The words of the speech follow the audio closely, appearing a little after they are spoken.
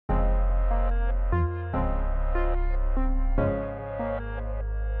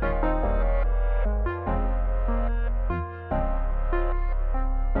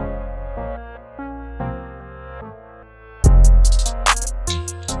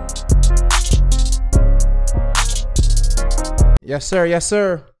Yes, sir. Yes,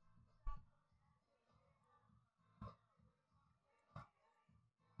 sir.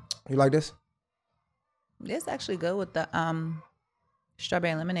 You like this? This actually go with the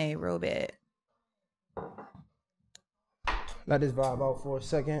strawberry lemonade real bad. Let this vibe out for a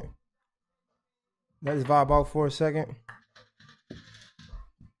second. Let this vibe out for a second.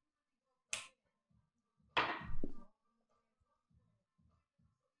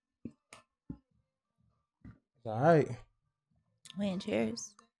 All right. Wait,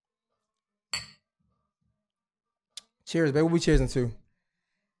 cheers. Cheers, baby. What we cheersing to?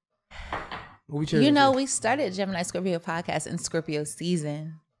 What we cheersing You know, to? we started Gemini Scorpio podcast in Scorpio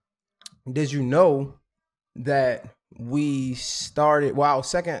season. Did you know that we started? Wow,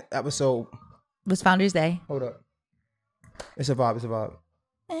 second episode Was Founders Day. Hold up. It's a vibe. It's a vibe.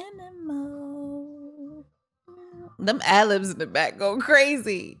 Animal. Them ad-libs in the back go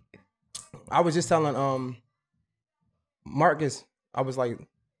crazy. I was just telling Marcus, I was like,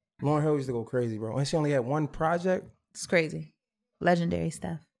 Lauren Hill used to go crazy, bro. And she only had one project. It's crazy. Legendary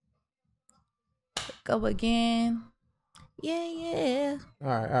stuff. Go again. Yeah, yeah. All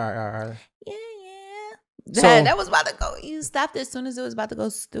right. Yeah, yeah. So- that was about to go. You stopped as soon as it was about to go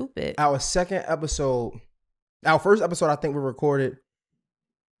stupid. Our second episode, our first episode, I think we recorded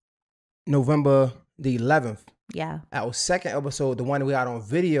November the 11th. Yeah. Our second episode, the one we got on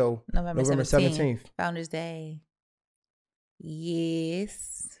video, November 17th. 17th. Founders Day.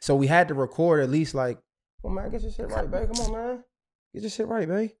 Yes. So we had to record at least like, oh man, get your shit right, babe. Come on, man. Get your shit right,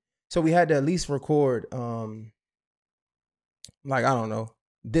 babe. So we had to at least record, like, I don't know,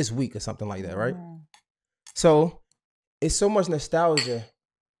 this week or something like that, right? So it's so much nostalgia.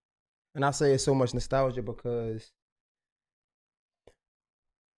 And I say it's so much nostalgia because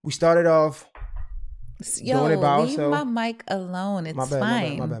we started off doing it by leave ourselves. my mic alone. It's My bad,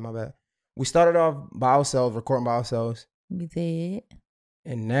 fine. my bad. We started off by ourselves, recording by ourselves. We did.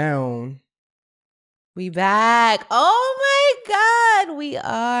 And now We back. Oh my God. We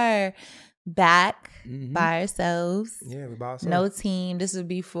are back by ourselves. Yeah, we by ourselves. No team. This was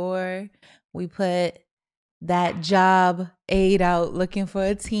before we put that job aid out looking for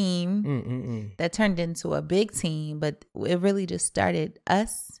a team that turned into a big team. But it really just started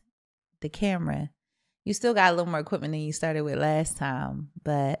us, the camera. You still got a little more equipment than you started with last time,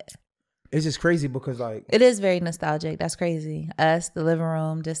 but It's just crazy because like it is very nostalgic. That's crazy. Us, the living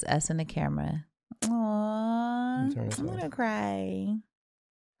room, just us and the camera. Aww, I'm gonna cry.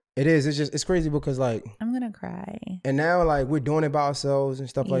 it is. It's crazy because like I'm gonna cry. and now like we're doing it by ourselves and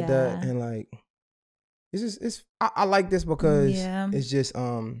stuff like that, Yeah. and like I like this because Yeah. it's just I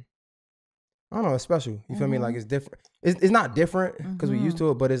don't know, it's special. You feel me? Like it's different. It's not different because we used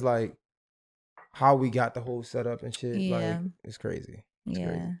to it, but it's like how we got the whole setup and shit. Yeah. Like it's crazy. It's Yeah.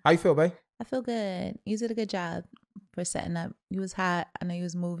 crazy. How you feel, babe? I feel good. You did a good job for setting up. You was hot. I know you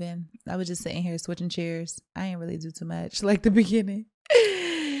was moving. I was just sitting here switching chairs. I ain't really do too much like the beginning.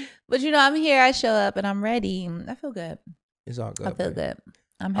 But you know, I'm here. I show up and I'm ready. I feel good. It's all good. I feel babe. good.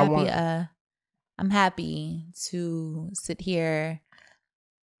 I'm happy. I'm happy to sit here.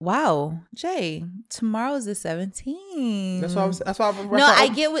 Wow, Jay, tomorrow's the 17th. That's why I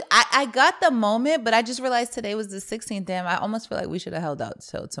get what I got the moment, but I just realized today was the 16th. Damn, I almost feel like we should have held out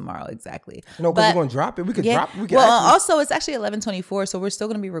till tomorrow exactly. No, because we're gonna drop it. We could drop. We could also it's actually 11:24, so we're still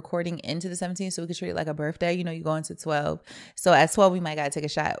gonna be recording into the 17th, so we could treat it like a birthday. You know, you go into 12, so at 12 we might gotta take a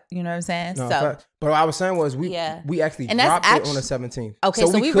shot. You know what I'm saying? No, so, but what I was saying was we actually dropped it on the 17th. Okay,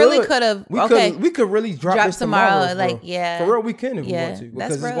 so we really could have. We could really drop this tomorrow. Like, yeah, for real, we can if we Yeah, want to because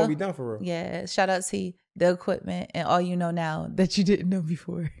that's it's real. gonna be done for real. Yeah, shout out to the equipment and all you know now that you didn't know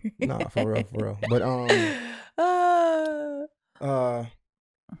before. Nah, for real. But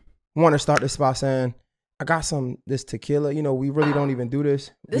want to start this by saying I got this tequila. You know, we really don't even do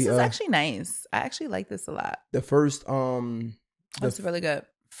this. This is actually nice. I actually like this a lot. The first That's really good.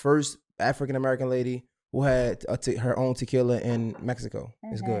 First African American lady who had her own tequila in Mexico.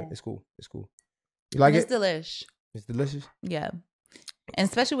 It's good. It's cool. You like It's it? delish. It's delicious. Yeah, and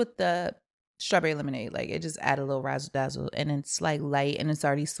especially with the strawberry lemonade, like it just added a little razzle dazzle, and it's like light and it's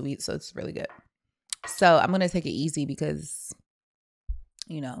already sweet, so it's really good. So I'm gonna take it easy because,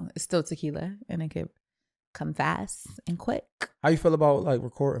 you know, it's still tequila and it could come fast and quick. How you feel about like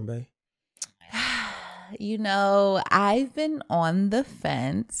recording, babe? You know, I've been on the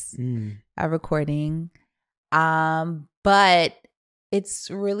fence recording, but it's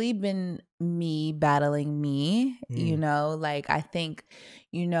really been me battling me. You know, like I think,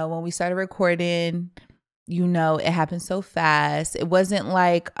 you know, when we started recording, you know, it happened so fast. It wasn't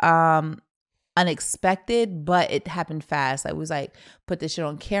like unexpected, but it happened fast. Like, it was like, put this shit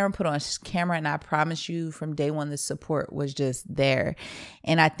on camera, put on camera, and I promise you from day one, the support was just there.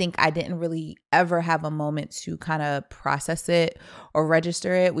 And I think I didn't really ever have a moment to kind of process it or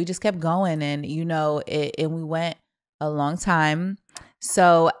register it. We just kept going, and and we went a long time.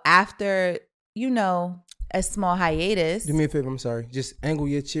 So after, a small hiatus. Do me a favor, I'm sorry. Just angle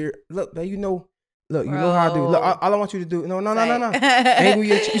your chair. Look, man, look, you know how I do. Look, all I want you to do, no. Angle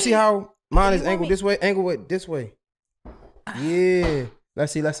your chair. You see how mine is angled this way? Angle it this way. Yeah.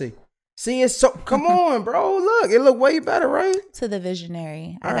 Let's see. See, it's so, come on, bro. Look, it look way better, right? To the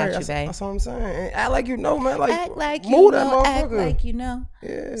visionary. I got you, babe. That's what I'm saying. Act like you know, man. Like, act like move you that know, motherfucker. act like you know.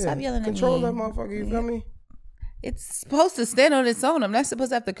 Yeah. Stop yelling at me. Control that motherfucker, you feel me? It's supposed to stand on its own. I'm not supposed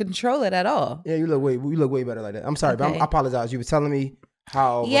to have to control it at all. Yeah, you look way better like that. I'm sorry, but I apologize. You were telling me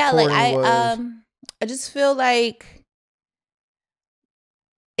how recording was. I just feel like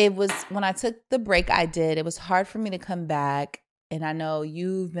it was, when I took the break I did, it was hard for me to come back. And I know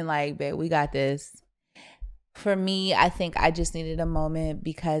you've been like, babe, we got this. For me, I think I just needed a moment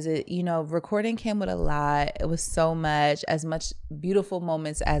because recording came with a lot. It was so much beautiful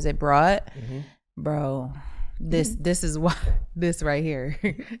moments as it brought. Mm-hmm. Bro, this is why, this right here,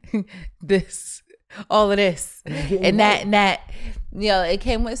 this, all of this. And that, it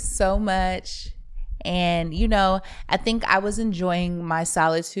came with so much. And, I think I was enjoying my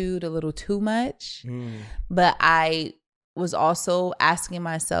solitude a little too much, but I was also asking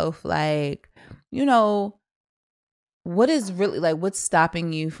myself, like, what is really, like, what's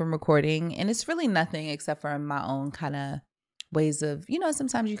stopping you from recording? And it's really nothing except for my own kind of ways of,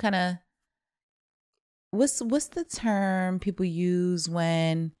 sometimes you kind of, what's the term people use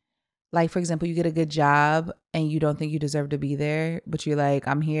when, like, for example, you get a good job and you don't think you deserve to be there, but you're like,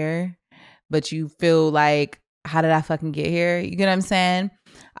 I'm here, but you feel like, how did I fucking get here? You get what I'm saying?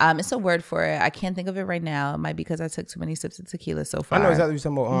 It's a word for it. I can't think of it right now. It might be because I took too many sips of tequila so far. I know exactly what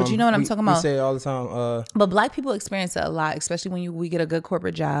you're talking about. But you know what I'm talking about. We say it all the time. But Black people experience it a lot, especially when we get a good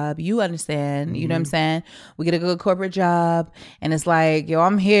corporate job. You understand. You know what I'm saying? We get a good corporate job and it's like, yo,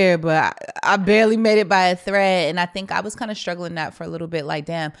 I'm here, but I barely made it by a thread. And I think I was kind of struggling that for a little bit. Like,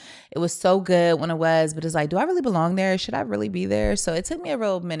 damn, it was so good when it was, but it's like, do I really belong there? Should I really be there? So it took me a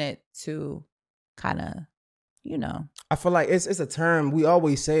real minute to kind of, I feel like it's a term we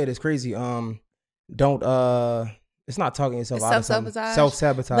always say it. It's crazy. It's not talking yourself out of something.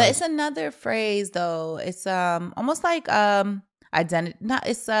 Self-sabotage. But it's another phrase though. It's almost like identity. Not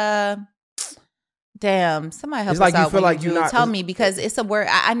it's damn. Somebody help us like out. You feel like you tell me, because it's a word.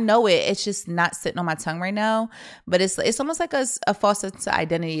 I know it. It's just not sitting on my tongue right now. But it's almost like a false sense of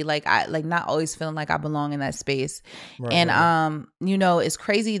identity. Like not always feeling like I belong in that space. Right, and it's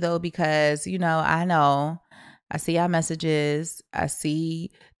crazy though, because I know. I see our messages, I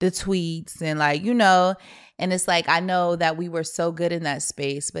see the tweets, and and it's like, I know that we were so good in that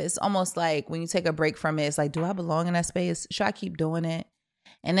space, but it's almost like when you take a break from it, it's like, do I belong in that space? Should I keep doing it?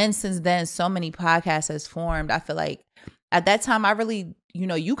 And then since then, so many podcasts has formed. I feel like at that time, I really,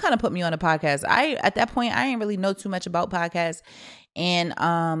 you kind of put me on a podcast. At that point, I didn't really know too much about podcasts. And,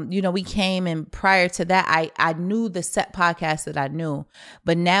 we came, and prior to that, I knew the set podcast that I knew.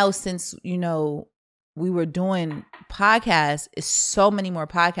 But now since, we were doing podcasts, it's so many more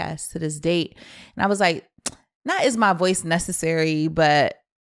podcasts to this date. And I was like, not is my voice necessary, but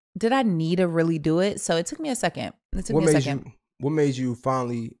did I need to really do it? So it took me a second. What made you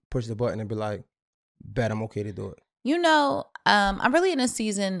finally push the button and be like, bet I'm okay to do it? I'm really in a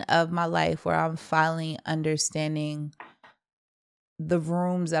season of my life where I'm finally understanding the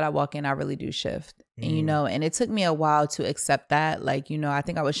rooms that I walk in, I really do shift. And, and it took me a while to accept that. Like, I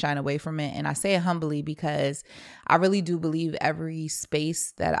think I was shying away from it. And I say it humbly because I really do believe every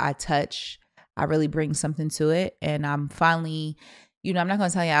space that I touch, I really bring something to it. And I'm finally, I'm not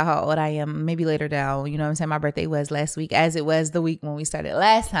going to tell you how old I am, maybe later down. You know what I'm saying? My birthday was last week, as it was the week when we started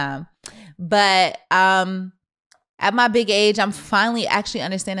last time. But at my big age, I'm finally actually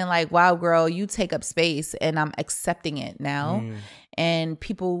understanding, like, wow, girl, you take up space, and I'm accepting it now. And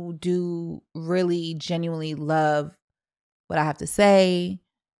people do really genuinely love what I have to say,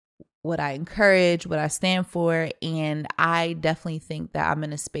 what I encourage, what I stand for. And I definitely think that I'm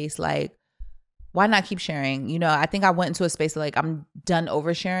in a space like, why not keep sharing? I think I went into a space like I'm done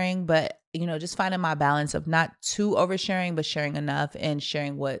oversharing, but, just finding my balance of not too oversharing, but sharing enough and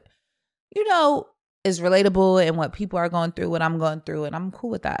sharing what, is relatable and what people are going through, what I'm going through. And I'm cool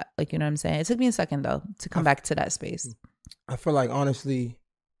with that. Like, you know what I'm saying? It took me a second though to come back to that space. I feel like, honestly,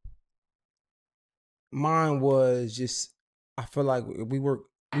 mine was just, I feel like we worked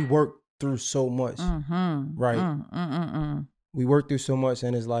through so much, right? We worked through so much,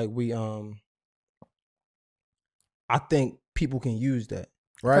 and it's like we I think people can use that,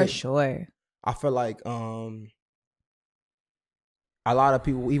 right? For sure. I feel like a lot of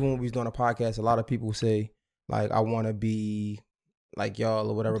people, even when we was doing a podcast, a lot of people say like, I want to be like y'all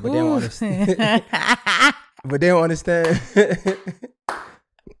or whatever, but they don't understand. But they don't understand.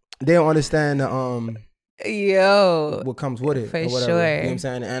 They don't understand what comes with it for or whatever. sure. You know what I'm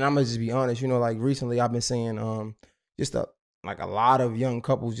saying? And I'm gonna just be honest. You know, like recently I've been seeing just like a lot of young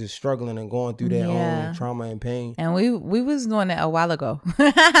couples just struggling and going through their own trauma and pain. And we was doing that a while ago.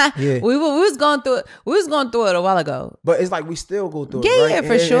 Yeah, we was going through it. We was going through it a while ago. But it's like we still go through it. Yeah, right?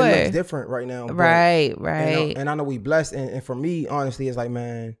 For sure. It looks different right now. Right. And I know we blessed. And for me, honestly, it's like,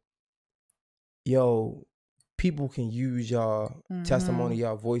 man, yo, people can use y'all testimony,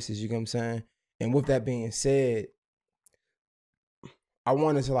 y'all voices. You know what I'm saying? And with that being said, I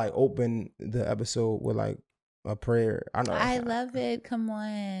wanted to like open the episode with like a prayer. I love it. Come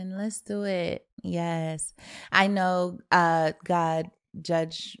on, let's do it. Yes, I know. God,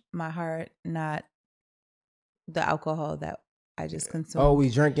 judge my heart, not the alcohol that I just consumed. Oh, we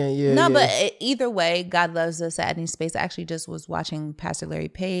drinking? Yeah. No, yeah. But either way, God loves us at any space. I actually just was watching Pastor Larry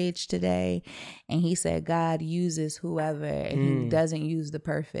Page today, and he said God uses whoever, and He doesn't use the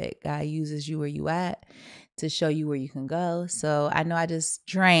perfect. God uses you where you at to show you where you can go. So I know I just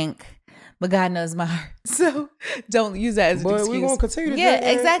drank, but God knows my heart. So don't use that as an excuse. But we're going to continue to drink. Yeah,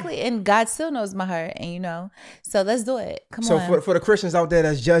 exactly. And God still knows my heart. And so let's do it. Come on. So for the Christians out there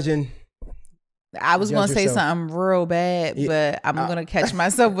that's judging. I was going to say something real bad, but I'm going to catch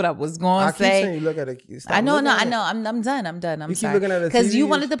myself what I was going to say. I keep saying you look at it. I know. I'm done. I'm you sorry. Keep looking at it because you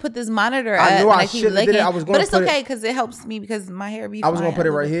wanted to put this monitor up. I know I should have did it. I was going but it's okay because it helps me because my hair be I was going to put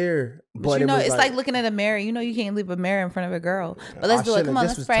it right here. But it's like looking at a mirror. You can't leave a mirror in front of a girl. But let's do it. Come on,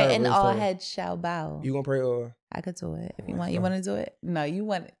 let's pray. And all heads shall bow. You going to pray or? I could do it if you want. You want to do it? No, you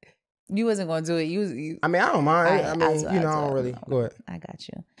want it. You wasn't going to do it. You. I mean, I don't mind. I don't really. Go ahead. I got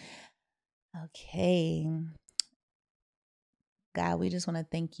you. Okay. God, we just want to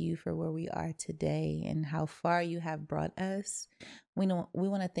thank you for where we are today and how far you have brought us. We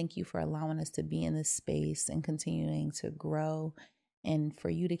want to thank you for allowing us to be in this space and continuing to grow, and for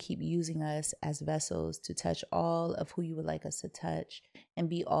you to keep using us as vessels to touch all of who you would like us to touch and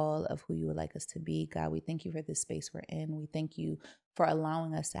be all of who you would like us to be. God, we thank you for this space we're in. We thank you for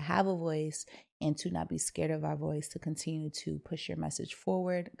allowing us to have a voice and to not be scared of our voice, to continue to push your message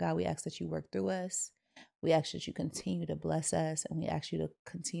forward. God, we ask that you work through us. We ask that you continue to bless us, and we ask you to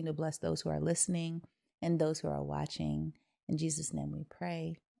continue to bless those who are listening and those who are watching. In Jesus' name we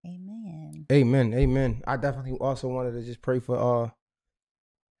pray. Amen. Amen. I definitely also wanted to just pray for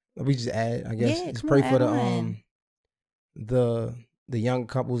we just add, I guess. Just pray for the young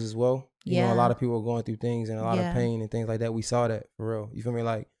couples as well. You know, a lot of people are going through things and a lot of pain and things like that. We saw that for real. You feel me?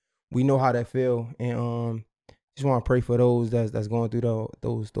 Like, we know how that feel, and just want to pray for those that's going through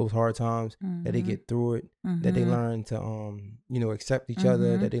those hard times, that they get through it, that they learn to accept each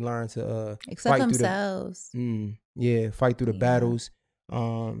other, that they learn to accept fight themselves. Fight through the battles,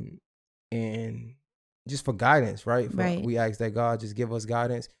 and just for guidance, right? We ask that God just give us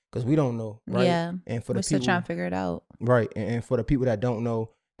guidance because we don't know, right? Yeah, and for we're still trying to figure it out, right? And for the people that don't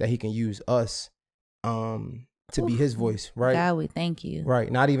know, that He can use us, to be His voice, right? God, we thank you.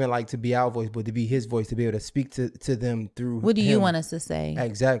 Right. Not even like to be our voice, but to be His voice, to be able to speak to them through What do you want us to say?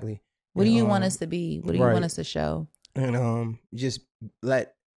 Exactly. What do you want us to be? What do you want us to show? And just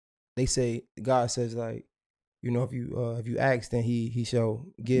they say, God says, like, if you ask, then he shall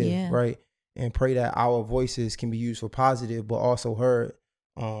give, right? And pray that our voices can be used for positive, but also heard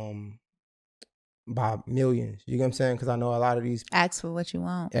by millions. You know what I'm saying? Because I know a lot of these ask for what you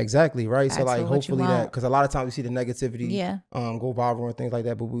want. Exactly, right? So like hopefully that, because a lot of times we see the negativity go viral and things like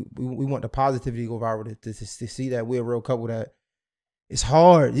that, but we want the positivity to go viral to see that we're a real couple that it's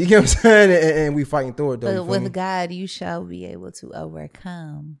hard. You get what I'm saying? And we fighting through it though. But with God, you shall be able to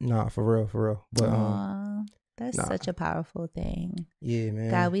overcome. Nah, for real. But that's such a powerful thing. Yeah,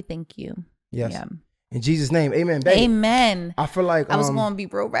 man. God, we thank you. Yes. Yeah. In Jesus' name, amen. Baby. Amen. I feel like I was going to be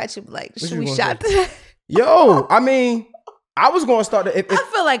real ratchet, like, should we shot? Yo, I mean, I was going to start. I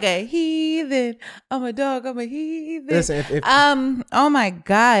feel like a heathen. I'm a dog. I'm a heathen. Listen, oh my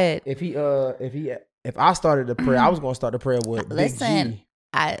God. If I started the prayer, I was going to start the prayer with Big G.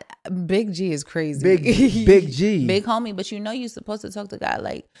 Big G is crazy. Big G. Big homie. But you're supposed to talk to God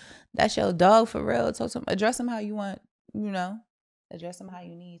like that's your dog for real. Talk to him. Address him how you want, Address them how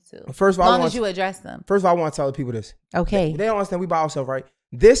you need to. First of all, as long as you address them. First of all, I want to tell the people this. Okay. They don't understand we by ourselves, right?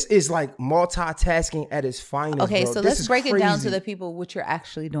 This is like multitasking at its finest. Okay, bro. so let's break it down to the people what you're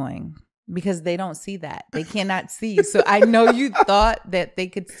actually doing. because they don't see that. They cannot see. So I know you thought that they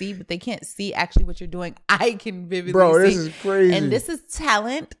could see, but they can't see actually what you're doing. I can vividly see. Bro, this is crazy. And this is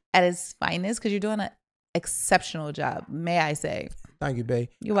talent at its finest because you're doing an exceptional job, may I say. Thank you, babe.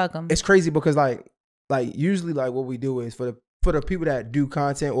 You're welcome. It's crazy because like usually like what we do is for the people that do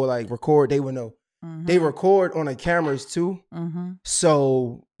content or like record, they would know. Mm-hmm. They record on the cameras too. Mm-hmm.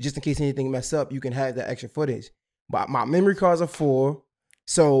 So just in case anything mess up, you can have that extra footage. But my memory cards are full.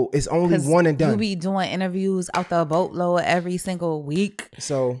 So it's only one and done. You be doing interviews out the boatload every single week.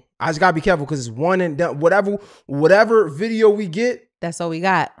 So I just gotta be careful because it's one and done. Whatever video we get, that's all we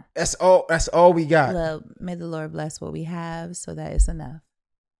got. That's all we got. Well, may the Lord bless what we have so that it's enough.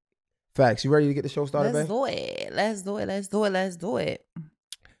 Facts. You ready to get the show started, Let's do it.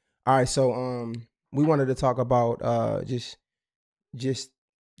 All right, so we wanted to talk about just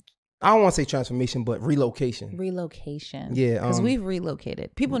I don't want to say transformation, but relocation. Yeah. Because we've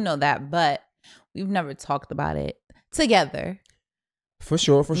relocated. People know that, but we've never talked about it together. For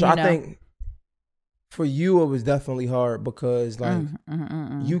sure. I think for you, it was definitely hard because like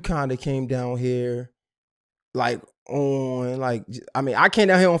you kind of came down here like on like, I mean, I came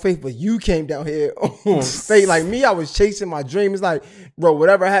down here on faith, but you came down here on faith. Like me, I was chasing my dream. It's like, bro,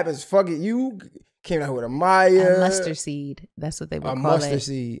 whatever happens, fuck it. You came down here with a mustard seed. That's what they would call it. A mustard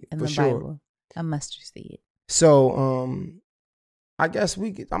seed, in the Bible. A mustard seed. So, I guess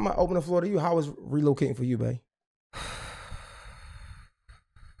I'm gonna open the floor to you. How was relocating for you, babe?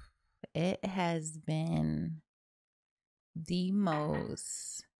 It has been the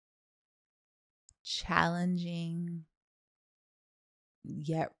most challenging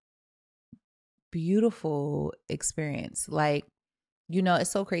yet beautiful experience. Like, you know, it's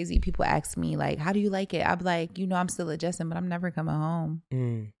so crazy. People ask me, like, how do you like it? I'm like, you know, I'm still adjusting, but I'm never coming home.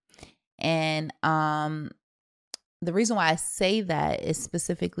 And the reason why I say that is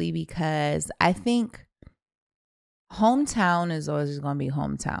specifically because I think hometown is always going to be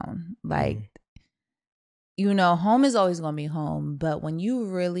hometown. Like, you know, home is always going to be home. But when you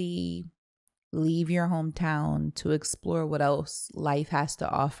really leave your hometown to explore what else life has to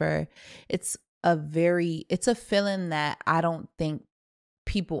offer, it's a feeling that I don't think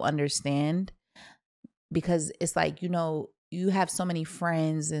people understand, because it's like, you know, you have so many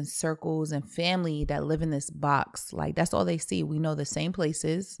friends and circles and family that live in this box. Like, that's all they see. We know the same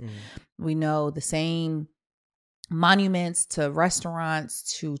places. We know the same monuments to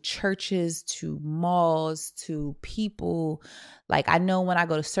restaurants, to churches, to malls, to people. Like, I know when I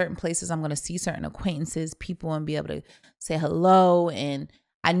go to certain places, I'm going to see certain acquaintances, people, and be able to say hello. And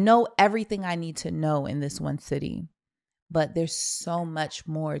I know everything I need to know in this one city. But there's so much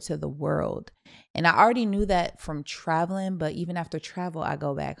more to the world. And I already knew that from traveling, but even after travel, I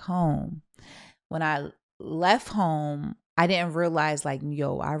go back home. When I left home, I didn't realize, like,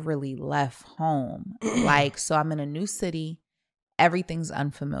 yo, I really left home. Like, so I'm in a new city. Everything's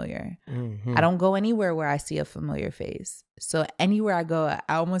unfamiliar. I don't go anywhere where I see a familiar face. So anywhere I go,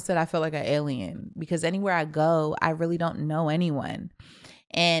 I almost said I feel like an alien, because anywhere I go, I really don't know anyone.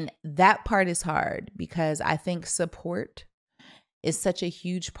 And that part is hard, because I think support is such a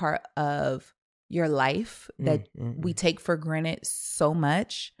huge part of your life that we take for granted so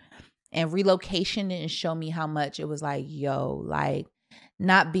much. And relocation didn't show me how much it was like, yo, like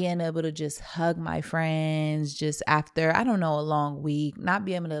not being able to just hug my friends just after, I don't know, a long week, not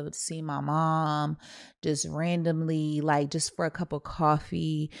being able to see my mom just randomly, like just for a cup of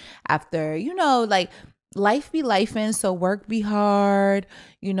coffee after, you know, like life be lifing. So work be hard,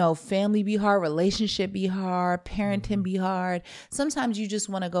 you know, family be hard, relationship be hard, parenting be hard. Sometimes you just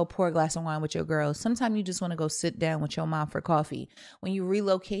want to go pour a glass of wine with your girls. Sometimes you just want to go sit down with your mom for coffee. When you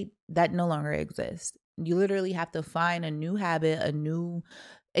relocate, that no longer exists. You literally have to find a new habit, a new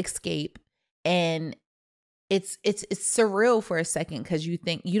escape. And it's surreal for a second, because you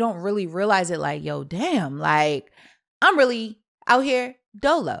think, you don't really realize it, like, yo, damn, like I'm really out here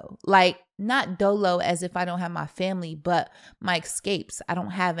dolo. Like, not dolo as if I don't have my family, but my escapes. I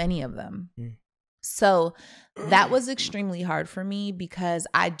don't have any of them. So that was extremely hard for me, because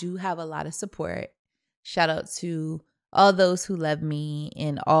I do have a lot of support. Shout out to all those who love me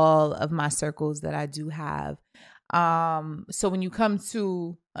in all of my circles that I do have. So when you come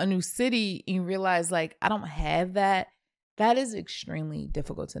to a new city and you realize, like, I don't have that, that is extremely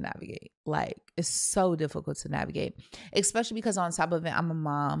difficult to navigate. Like, it's so difficult to navigate, especially because on top of it, I'm a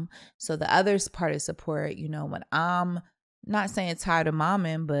mom. So the other part of support, you know, when I'm not saying tired of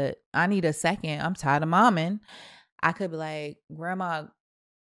momming, but I need a second, I'm tired of momming, I could be like, Grandma,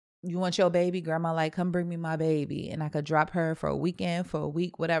 you want your baby? Grandma, like, come bring me my baby. And I could drop her for a weekend, for a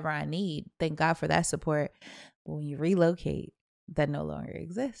week, whatever I need. Thank God for that support. But when you relocate, that no longer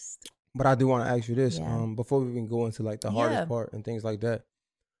exists. But I do want to ask you this, before we even go into like the hardest part and things like that.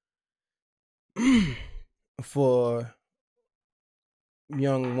 For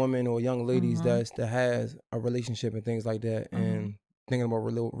young women or young ladies that has a relationship and things like that, and thinking about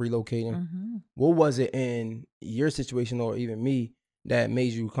relocating, what was it in your situation or even me that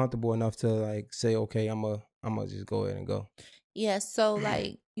made you comfortable enough to like say, okay, I'm gonna just go ahead and go? Yeah, so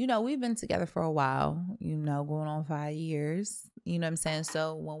like, you know, we've been together for a while, you know, going on 5 years. You know what I'm saying?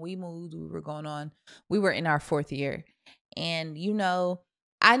 So when we moved, we were in our 4th year. And, you know,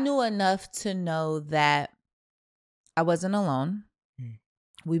 I knew enough to know that I wasn't alone.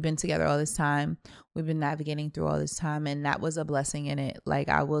 We've been together all this time. We've been navigating through all this time. And that was a blessing in it. Like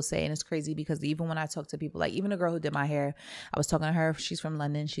I will say, and it's crazy because even when I talk to people, like even a girl who did my hair, I was talking to her. She's from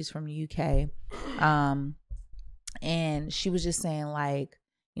London. She's from the UK. And she was just saying like,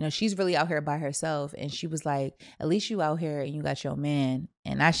 you know, she's really out here by herself. And she was like, at least you out here and you got your man.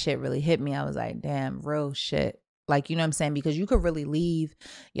 And that shit really hit me. I was like, damn, real shit. Like, you know what I'm saying? Because you could really leave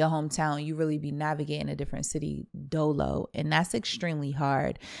your hometown. You really be navigating a different city dolo. And that's extremely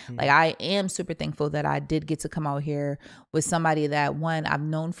hard. Like, I am super thankful that I did get to come out here with somebody that, one, I've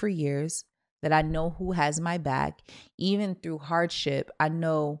known for years, that I know who has my back. Even through hardship, I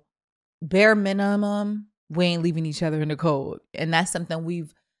know bare minimum, we ain't leaving each other in the cold. And that's something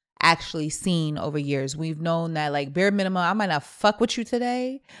we've actually seen over years. We've known that, like, bare minimum, I might not fuck with you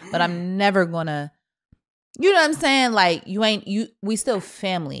today, but I'm never gonna, you know what I'm saying? Like, we still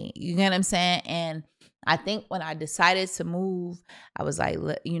family. You get what I'm saying? And I think when I decided to move, I was like,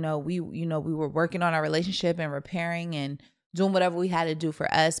 we were working on our relationship and repairing and doing whatever we had to do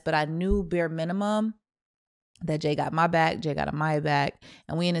for us. But I knew bare minimum that Jay got my back, Jay got a my back,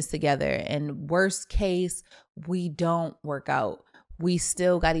 and we in this together. And worst case, we don't work out. We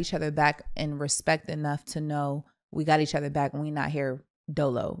still got each other back and respect enough to know we got each other back and we not here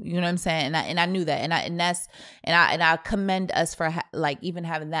dolo. You know what I'm saying? And I knew that. And I commend us for like even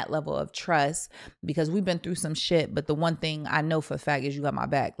having that level of trust, because we've been through some shit. But the one thing I know for a fact is you got my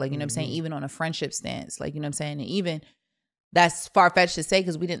back. Like, you know what I'm saying? Even on a friendship stance, like, you know what I'm saying? And even that's far-fetched to say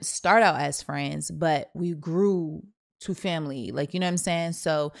because we didn't start out as friends, but we grew to family. Like, you know what I'm saying?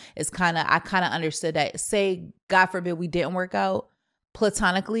 So I kind of understood that, say, God forbid we didn't work out,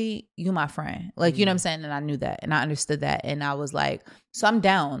 platonically, you my friend. Like, you know what I'm saying? And I knew that and I understood that. And I was like, so I'm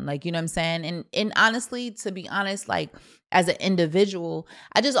down. Like, you know what I'm saying? And honestly, to be honest, like as an individual,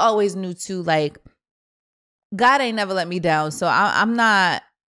 I just always knew too, like, God ain't never let me down. So I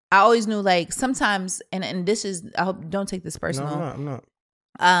always knew, like, sometimes, and this is, I hope, don't take this personal. No, I'm not.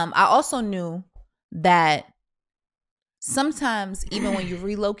 I also knew that sometimes even when you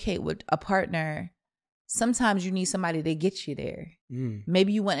relocate with a partner, sometimes you need somebody to get you there.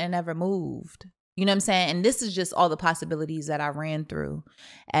 Maybe you wouldn't have never moved. You know what I'm saying? And this is just all the possibilities that I ran through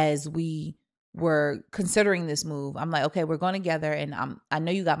as we were considering this move. I'm like, okay, we're going together and I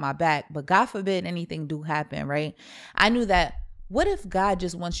know you got my back, but God forbid anything do happen, right? I knew that, what if God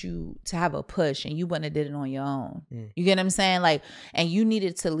just wants you to have a push and you wouldn't have did it on your own? You get what I'm saying? Like, and you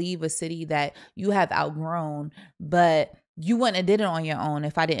needed to leave a city that you have outgrown, but you wouldn't have did it on your own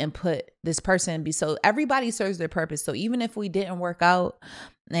if I didn't put this person so everybody serves their purpose. So even if we didn't work out,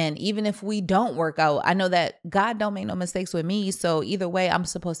 and even if we don't work out, I know that God don't make no mistakes with me. So either way, I'm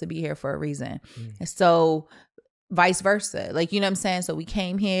supposed to be here for a reason. So vice versa. Like, you know what I'm saying? So we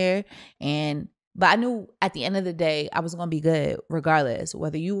came here but I knew at the end of the day, I was going to be good regardless,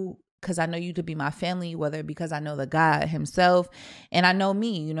 because I know you to be my family, whether because I know the God himself and I know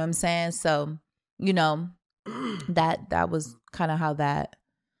me, you know what I'm saying? So, you know, that was kind of how that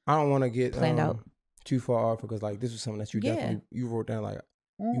I don't want to get planned out too far off, because like this was something that you definitely you wrote down, like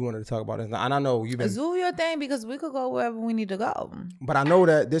you wanted to talk about it. And I know you've been do your thing, because we could go wherever we need to go. But I know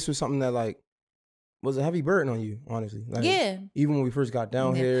that this was something that like was a heavy burden on you, honestly. Like, even when we first got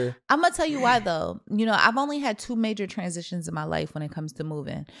down here. I'm going to tell you why, though. You know, I've only had 2 major transitions in my life when it comes to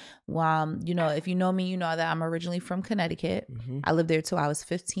moving. You know, if you know me, you know that I'm originally from Connecticut. I lived there till I was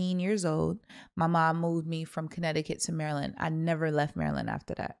 15 years old. My mom moved me from Connecticut to Maryland. I never left Maryland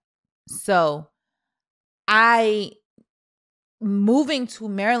after that. So moving to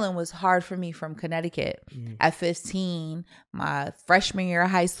Maryland was hard for me from Connecticut. At 15, my freshman year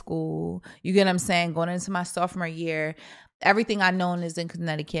of high school, you get what I'm saying, going into my sophomore year, everything I known is in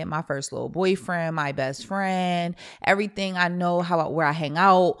Connecticut. My first little boyfriend, my best friend, everything I know, where I hang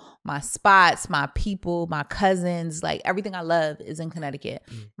out, my spots, my people, my cousins, like everything I love is in Connecticut.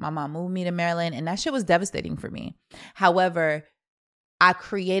 My mom moved me to Maryland, and that shit was devastating for me. However, I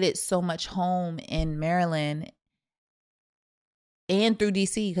created so much home in Maryland and through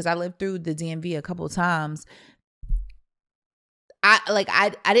DC, because I lived through the DMV a couple of times.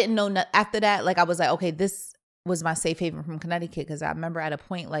 I didn't know after that. Like I was like, okay, this was my safe haven from Connecticut, because I remember at a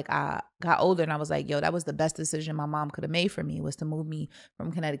point like I got older and I was like, yo, that was the best decision my mom could have made for me, was to move me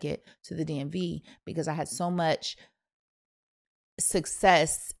from Connecticut to the DMV, because I had so much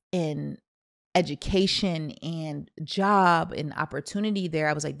success in education and job and opportunity there.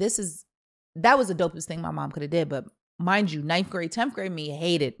 I was like, that was the dopest thing my mom could have did. But mind you, 9th grade, 10th grade me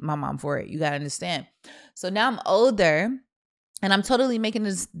hated my mom for it. You got to understand. So now I'm older and I'm totally making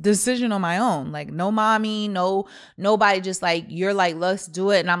this decision on my own. Like no mommy, nobody, just like, you're like, let's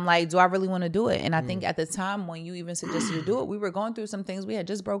do it. And I'm like, do I really want to do it? And I think at the time when you even suggested to do it, we were going through some things. We had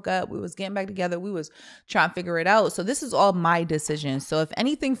just broke up. We was getting back together. We was trying to figure it out. So this is all my decision. So if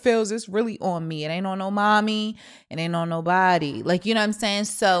anything fails, it's really on me. It ain't on no mommy. It ain't on nobody. Like, you know what I'm saying?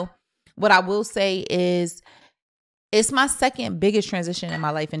 So what I will say is it's my second biggest transition in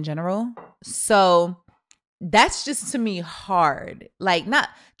my life in general. So that's just to me hard, like not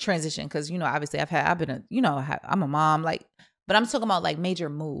transition. Cause obviously I'm a mom, like, but I'm talking about like major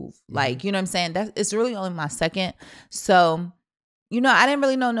move. Like, you know what I'm saying? It's really only my second. So, I didn't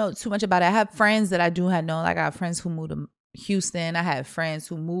really know too much about it. I have friends that I do have known, like I have friends who moved to Houston. I have friends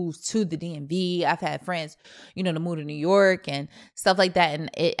who moved to the DMV. I've had friends, to move to New York and stuff like that.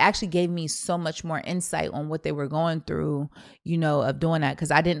 And it actually gave me so much more insight on what they were going through, of doing that. Cause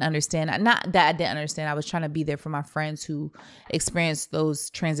I didn't understand. Not that I didn't understand. I was trying to be there for my friends who experienced those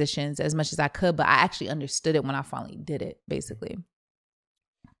transitions as much as I could, but I actually understood it when I finally did it, basically.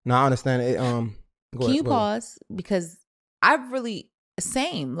 No, I understand it. Can you pause? Because I really,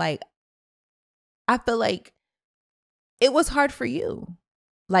 same. Like, I feel like it was hard for you.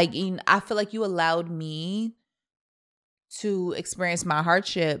 Like, I feel like you allowed me to experience my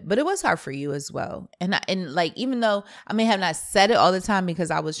hardship, but it was hard for you as well. And like, even though I may have not said it all the time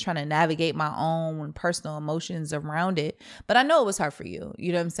because I was trying to navigate my own personal emotions around it, but I know it was hard for you.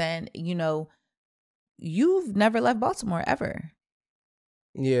 You know what I'm saying? You've never left Baltimore ever.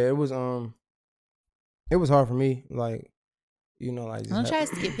 Yeah, it was hard for me. Like, like, don't try to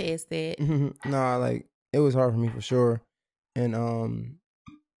skip past it. Nah, like, it was hard for me for sure. And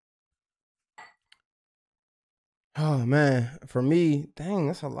oh man, for me, dang,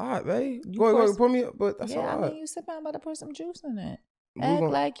 that's a lot, babe. Go ahead, put me up, but that's a lot. I mean, you sit down, about to pour some juice in it. Act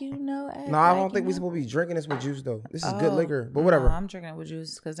like you know. No, I don't think we're supposed to be drinking this with juice though. This is good liquor, but whatever. No, I'm drinking it with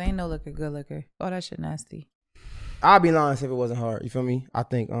juice because ain't no liquor good liquor. Oh, that shit nasty. I'd be lying if it wasn't hard. You feel me? I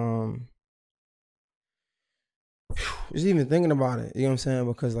think just even thinking about it, you know what I'm saying?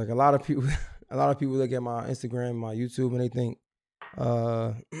 Because like a lot of people look at my Instagram, my YouTube, and they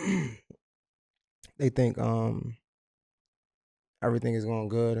think everything is going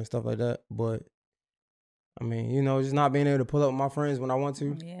good and stuff like that. But I mean, just not being able to pull up with my friends when I want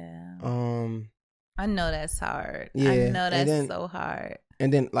to. Yeah. I know that's hard. Yeah, I know that's so hard.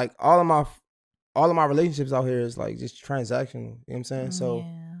 And then like all of my relationships out here is like just transactional. You know what I'm saying? So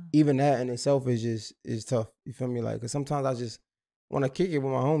even that in itself is tough. You feel me? Like, cause sometimes I just want to kick it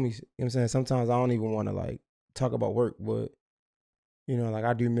with my homies. You know what I'm saying? Sometimes I don't even want to like talk about work, but like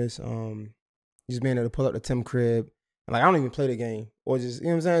I do miss just being able to pull up to Tim crib. And like I don't even play the game, or just,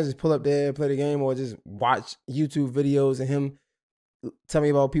 what I'm saying, just pull up there, play the game, or just watch YouTube videos and him tell me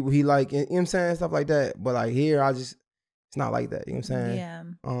about people he like, and, what I'm saying, stuff like that. But like here, it's not like that. You know what I'm saying? Yeah.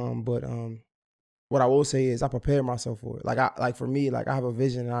 But what I will say is I prepared myself for it. Like for me, like I have a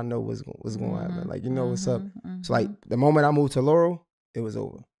vision and I know what's going to happen. Like, what's up. So like the moment I moved to Laurel, it was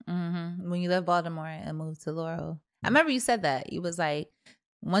over. When you left Baltimore and moved to Laurel, I remember you said that. You was like,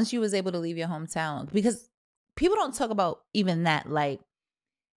 once you was able to leave your hometown, because people don't talk about even that. Like,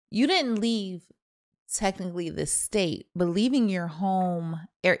 you didn't leave technically the state, but leaving your home,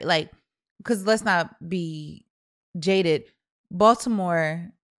 like, because let's not be jaded,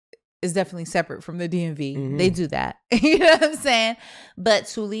 Baltimore is definitely separate from the DMV. They do that. You know what I'm saying? But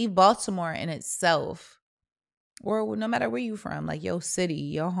to leave Baltimore in itself, or no matter where you from, like your city,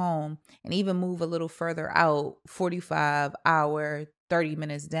 your home, and even move a little further out, 45 hour, 30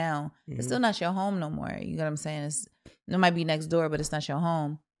 minutes down, it's still not your home no more. You know what I'm saying? It might be next door, but it's not your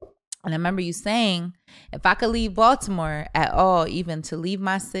home. And I remember you saying, if I could leave Baltimore at all, even to leave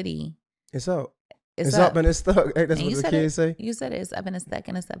my city, it's up. It's up and it's stuck. Hey, that's and what the kids say. You said it's up and it's stuck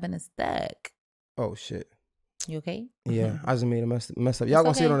and it's up and it's stuck. Oh shit. You okay? Yeah, I just made a mess up. Y'all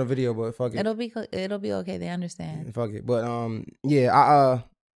gonna see it on the video, but fuck it. It'll be okay. They understand. Yeah, fuck it. But yeah,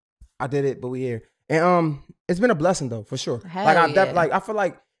 I did it, but we here. And it's been a blessing though, for sure. Hell like yeah. I feel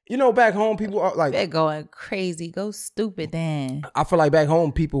like, back home people are like, they're going crazy. Go stupid then. I feel like back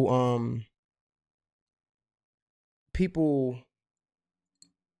home people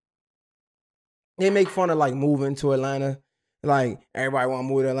they make fun of like moving to Atlanta Like everybody want to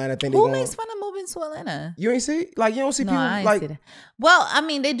move to Atlanta. Think who makes fun of moving to Atlanta? You ain't see? Like you don't see people See that. Well, I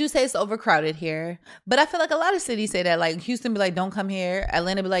mean, they do say it's overcrowded here, but I feel like a lot of cities say that. Like Houston be like, don't come here.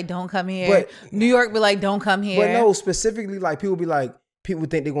 Atlanta be like, don't come here. But New York be like, don't come here. But no, specifically, like people be like, people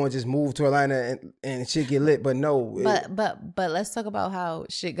think they're gonna just move to Atlanta and shit get lit, but no. But let's talk about how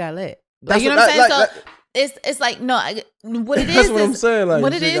shit got lit. Like, you know what I'm saying? It's like no, what it is. That's what I'm saying. Like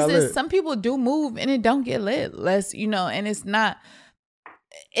what it is some people do move and it don't get lit. And it's not.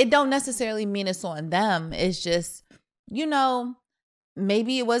 It don't necessarily mean it's on them. It's just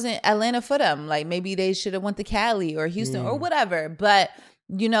maybe it wasn't Atlanta for them. Like maybe they should have went to Cali or Houston or whatever. But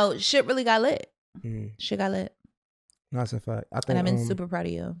shit really got lit. Shit got lit. That's a fact. I think, and I've been super proud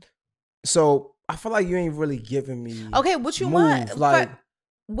of you. So I feel like you ain't really giving me. Okay, what you want? Like.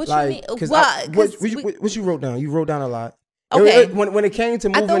 What you mean? What you wrote down? You wrote down a lot. Okay. When it came to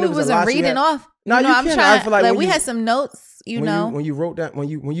moving, I thought we wasn't reading off. No, I'm trying. I feel like we had some notes. When you wrote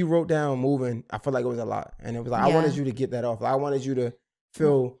down moving, I feel like it was a lot, and it was like I wanted you to get that off. Like, I wanted you to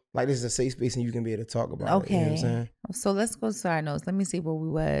feel like this is a safe space and you can be able to talk about it. Okay. You know what I'm saying? So let's go to our notes. Let me see where we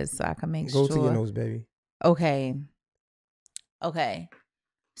was so I can make sure. Go to your notes, baby. Okay.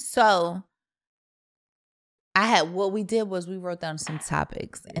 So. What we did was we wrote down some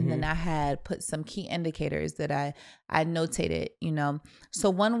topics and then I had put some key indicators that I notated, So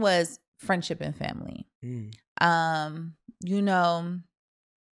one was friendship and family.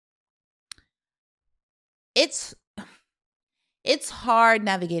 It's hard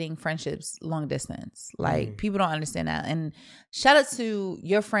navigating friendships long distance. Like people don't understand that. And shout out to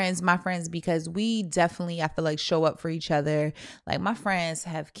your friends, my friends, because we definitely, I feel like, show up for each other. Like my friends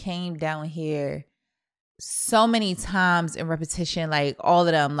have came down here so many times in repetition, like all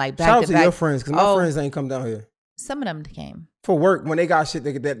of them, like back shout to out to back. your friends, because my friends ain't come down here. Some of them came for work when they got shit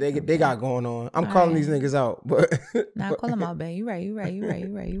they got going on. I'm calling these niggas out, but nah, call them out, babe. You right.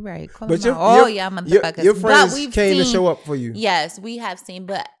 Call but them out. Yeah, motherfuckers. Your friends came to show up for you. Yes, we have seen,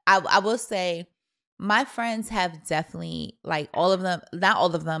 but I will say, my friends have definitely, like all of them, not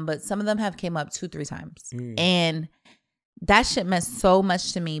all of them, but some of them have came up 2-3 times, and that shit meant so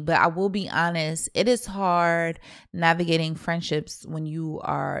much to me. But I will be honest, it is hard navigating friendships when you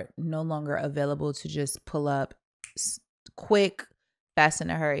are no longer available to just pull up quick, fast, in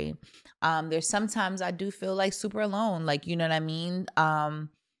a hurry. There's sometimes I do feel like super alone, like, you know what I mean?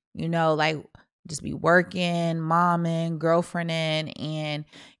 Like just be working, momming, girlfriending, and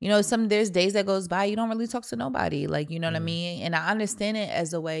there's days that goes by you don't really talk to nobody, like, you know what I mean? And I understand it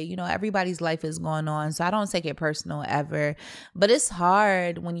as a way, everybody's life is going on, so I don't take it personal ever, but it's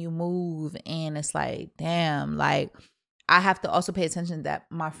hard when you move and it's like, damn, like I have to also pay attention that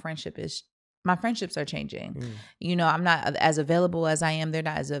my friendships are changing. I'm not as available as I am. They're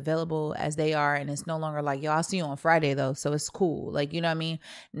not as available as they are. And it's no longer like, yo, I'll see you on Friday though. So it's cool. Like, you know what I mean?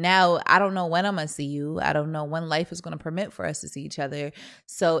 Now, I don't know when I'm going to see you. I don't know when life is going to permit for us to see each other.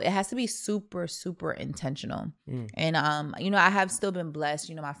 So it has to be super, super intentional. And, I have still been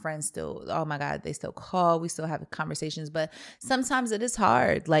blessed. My friends still, oh my God, they still call. We still have conversations. But sometimes it is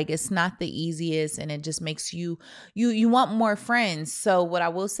hard. Like, it's not the easiest. And it just makes you want more friends. So what I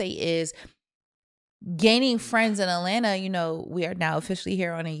will say is, gaining friends in Atlanta, we are now officially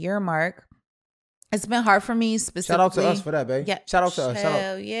here on a year mark. It's been hard for me specifically. Shout out to us for that, babe. Yeah. Shout out to us. Shout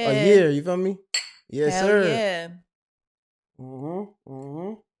out. Yeah. A year, you feel me? Yes, hell sir. Yeah.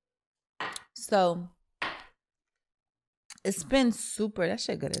 So it's been super. That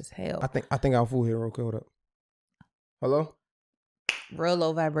shit good as hell. I think I'll food here real quick. Hold up. Hello? Real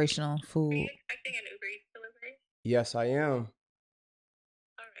low vibrational food. Are you expecting an Uber Eats delivery? Yes, I am.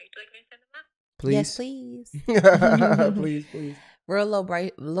 All right. Do you like me to send them up? Please. Yes, please. please. Real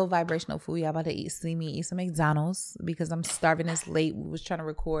low vibrational food. Y'all about to see me eat some McDonald's because I'm starving. It's late. We was trying to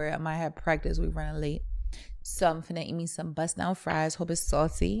record. I might have practice. We running late. So I'm finna eat me some bust down fries. Hope it's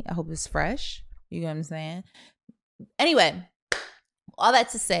salty. I hope it's fresh. You know what I'm saying? Anyway, all that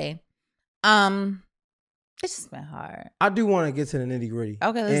to say, it's just been hard. I do want to get to the nitty gritty.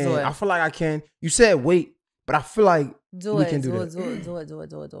 Okay, let's do it. I feel like I can. You said wait, but I feel like we can do that.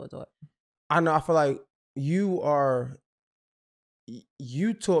 Do it. I know. I feel like you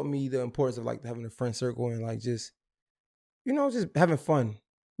taught me the importance of like having a friend circle and like just having fun.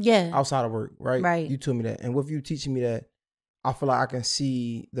 Yeah. Outside of work, right? Right. You told me that. And with you teaching me that, I feel like I can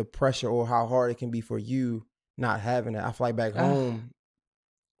see the pressure or how hard it can be for you not having that. I feel like back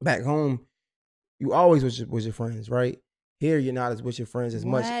home, you always with your friends, right? Here, you're not as with your friends as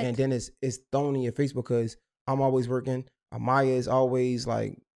much. And then it's thrown in your face because I'm always working. Amaya is always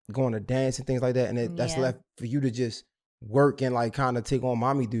like going to dance and things like that. And that's left for you to just work and like kind of take on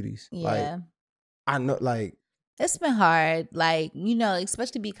mommy duties. Yeah. Like, I know, like, It's been hard, like, you know,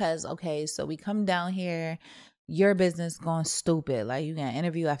 especially because, okay, so we come down here, your business going stupid. Like, you got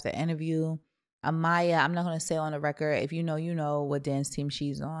interview after interview. Amaya, I'm not going to say on the record. If you know what dance team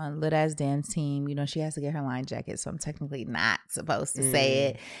she's on. Lit ass dance team. You know, she has to get her line jacket, so I'm technically not supposed to say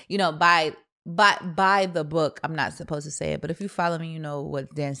it. You know, by the book, I'm not supposed to say it. But if you follow me, you know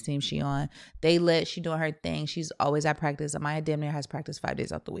what dance team she on. They lit. She doing her thing. She's always at practice. Amaya damn near has practice 5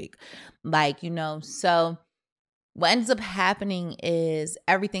 days out the week. Like, you know, so what ends up happening is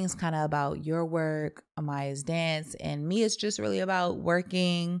everything's kind of about your work, Amaya's dance, and me it's just really about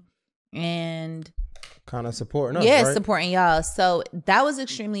working and kind of supporting us, right? Supporting y'all. So that was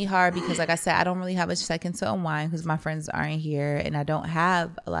extremely hard because, like I said, I don't really have a second to unwind because my friends aren't here and I don't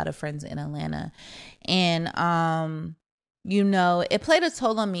have a lot of friends in Atlanta. And, you know, it played a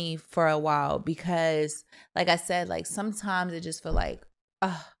toll on me for a while because, like I said, like sometimes it just feel like,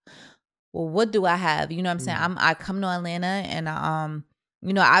 well, what do I have? You know what I'm saying? I come to Atlanta and,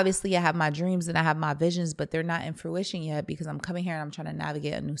 you know, obviously I have my dreams and I have my visions, but they're not in fruition yet because I'm coming here and I'm trying to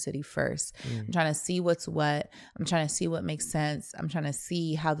navigate a new city first. I'm trying to see what's what. I'm trying to see what makes sense. I'm trying to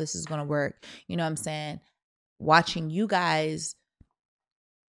see how this is going to work. You know what I'm saying? Watching you guys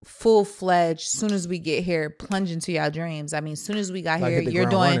full-fledged, soon as we get here, plunge into y'all dreams. I mean, as soon as we got like here, you're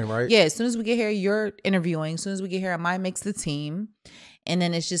doing, running, right? Yeah, as soon as we get here, you're interviewing. As soon as we get here, I might mix the team. And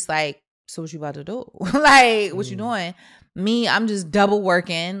then it's just like, so what you about to do? Like, what you doing? Me, I'm just double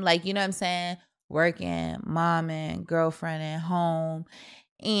working. Like, you know what I'm saying? Working, momming, girlfriending, home.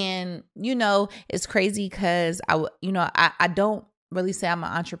 And, you know, it's crazy because, I don't really say I'm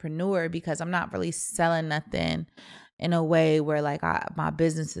an entrepreneur because I'm not really selling nothing in a way where, like, my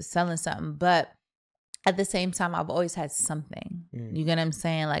business is selling something. But at the same time, I've always had something. You get what I'm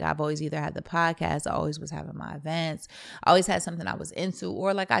saying? Like, I've always either had the podcast, I always was having my events, I always had something I was into,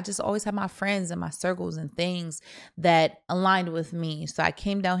 or like I just always had my friends and my circles and things that aligned with me. So I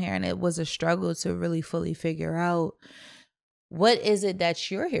came down here and it was a struggle to really fully figure out what is it that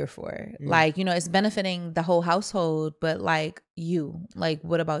you're here for? Like, you know, it's benefiting the whole household, but like you, like,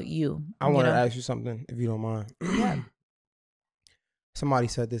 what about you? I want to ask you something, if you don't mind. Yeah. Somebody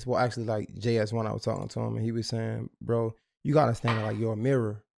said this. Well, actually, like JS1, I was talking to him, and he was saying, bro, you got to stand like you're a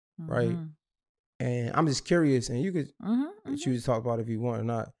mirror, right? And I'm just curious, and you could choose to talk about it if you want or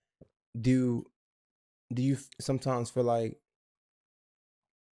not. Do you sometimes feel like,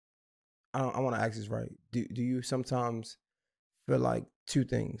 I want to ask this right. Do you sometimes feel like two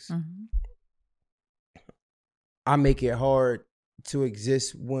things? I make it hard to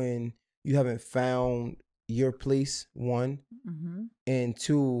exist when you haven't found your place, one, and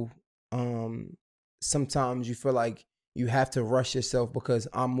two, sometimes you feel like you have to rush yourself because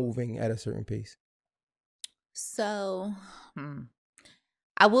I'm moving at a certain pace. So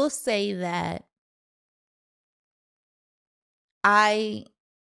I will say that by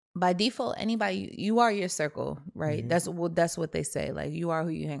default, anybody, you are your circle, right? That's what they say. Like, you are who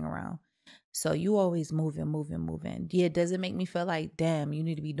you hang around. So you always moving. Yeah, does it make me feel like, damn, you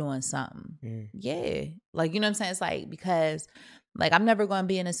need to be doing something? Yeah. Like, you know what I'm saying? It's like, because like, I'm never going to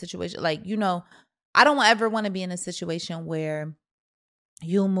be in a situation, like, you know, I don't ever want to be in a situation where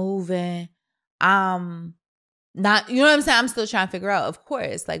you moving, not, you know what I'm saying? I'm still trying to figure out, of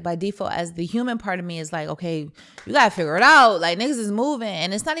course, like by default, as the human part of me is like, okay, you got to figure it out. Like, niggas is moving.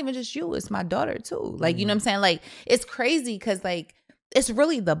 And it's not even just you, it's my daughter too. Like, you know what I'm saying? Like, it's crazy because like, it's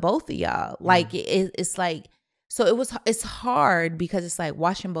really the both of y'all. Like, it's like, so it's hard because it's like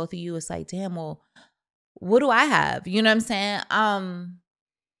watching both of you. It's like, damn, well, what do I have? You know what I'm saying?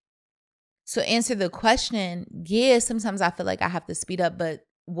 To answer the question, yeah, sometimes I feel like I have to speed up, but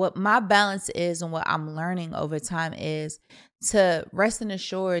what my balance is and what I'm learning over time is to rest and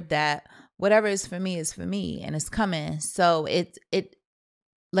assured that whatever is for me and it's coming. So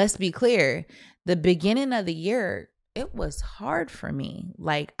let's be clear, the beginning of the year, it was hard for me.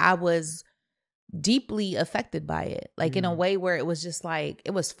 Like, I was deeply affected by it, like in a way where it was just like,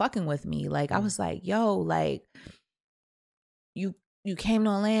 it was fucking with me. Like, I was like, yo, like, you came to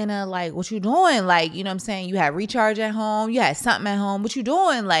Atlanta, like, what you doing? Like, you know what I'm saying? You had recharge at home, you had something at home, what you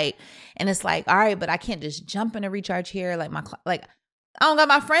doing? Like, and it's like, all right, but I can't just jump in a recharge here. Like, I don't got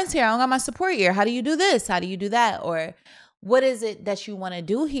my friends here, I don't got my support here. How do you do this? How do you do that? Or what is it that you want to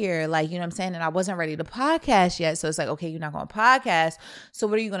do here? Like, you know what I'm saying? And I wasn't ready to podcast yet. So it's like, okay, you're not going to podcast. So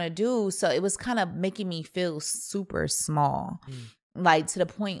what are you going to do? So it was kind of making me feel super small. Like, to the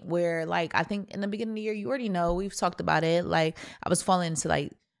point where, like, I think in the beginning of the year, you already know, we've talked about it. Like, I was falling into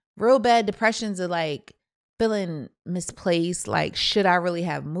like real bad depressions of like feeling misplaced. Like, should I really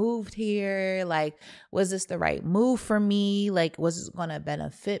have moved here? Like, was this the right move for me? Like, was it going to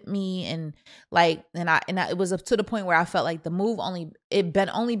benefit me? And like, and it was up to the point where I felt like the move only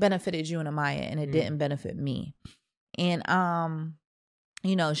benefited you and Amaya, and it didn't benefit me. And,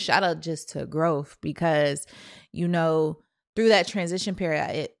 you know, shout out just to growth, because, you know, through that transition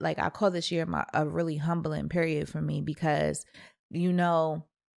period, I call this year a really humbling period for me, because, you know,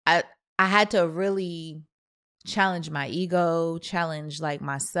 I had to really challenge my ego, challenge like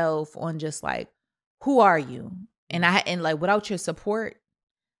myself on just like, who are you? And like without your support,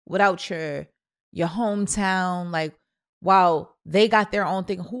 without your hometown, like, while they got their own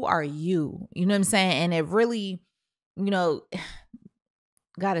thing, who are you? You know what I'm saying? And it really, you know,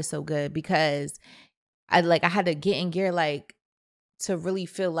 God is so good, because I had to get in gear, like, to really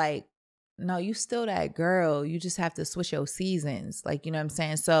feel like, no, you still that girl. You just have to switch your seasons. Like, you know what I'm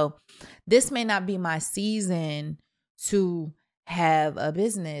saying? So this may not be my season to have a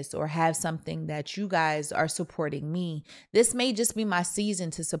business or have something that you guys are supporting me. This may just be my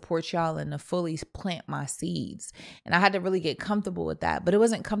season to support y'all and to fully plant my seeds. And I had to really get comfortable with that. But it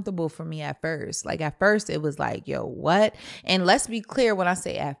wasn't comfortable for me at first. Like, at first it was like, yo, what? And let's be clear when I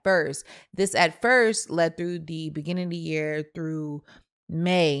say at first. This at first led through the beginning of the year through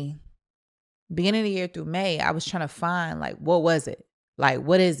May. Beginning of the year through May, I was trying to find, like, what was it? Like,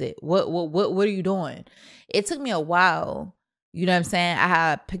 what is it? What are you doing? It took me a while. You know what I'm saying? I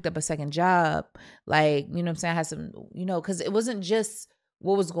had picked up a second job. Like, you know what I'm saying? I had some, you know, because it wasn't just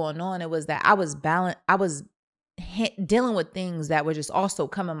what was going on. It was that I was dealing with things that were just also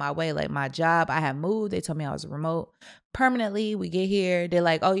coming my way. Like my job, I had moved. They told me I was remote permanently. We get here. They're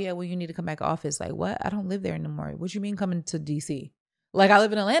like, oh yeah, well, you need to come back to office. Like, what? I don't live there anymore. What you mean coming to DC? Like, I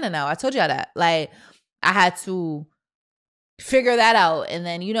live in Atlanta now. I told y'all that. Like, I had to figure that out. And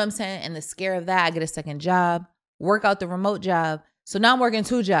then, you know what I'm saying? And the scare of that, I get a second job, work out the remote job. So now I'm working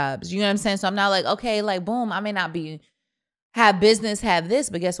 2 jobs. You know what I'm saying? So I'm not like, okay, like, boom, I may not have business, have this,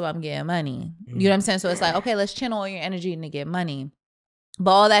 but guess what? I'm getting money. You know what I'm saying? So it's like, okay, let's channel all your energy to get money.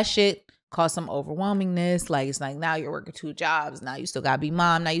 But all that shit caused some overwhelmingness. Like, it's like, now you're working 2 jobs. Now you still got to be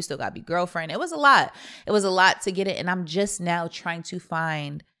mom. Now you still got to be girlfriend. It was a lot. It was a lot to get it. And I'm just now trying to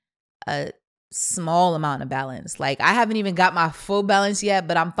find a small amount of balance. Like, I haven't even got my full balance yet,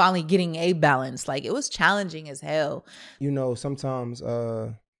 but I'm finally getting a balance. Like, it was challenging as hell. You know, sometimes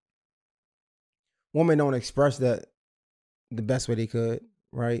women don't express that the best way they could,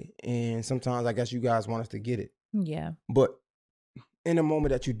 right? And sometimes I guess you guys want us to get it. Yeah. But in a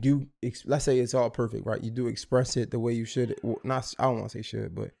moment that you do, let's say it's all perfect, right? You do express it the way you should. Well, not, I don't want to say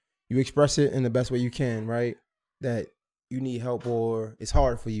should, but you express it in the best way you can, right? That you need help or it's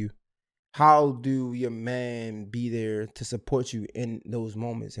hard for you. How do your man be there to support you in those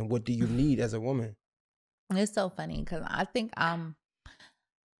moments? And what do you need as a woman? It's so funny because I think I'm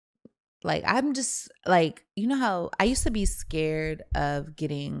just like, you know how I used to be scared of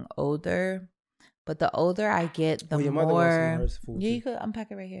getting older, but the older I get, the your more. Mother wants some food Yeah, too. you could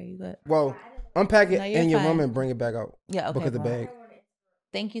unpack it right here. You good? Well, unpack it No, and your fine. woman bring it back out. Yeah, okay. Look at the bag.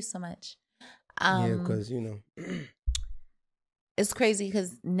 Thank you so much. Yeah, because you know. It's crazy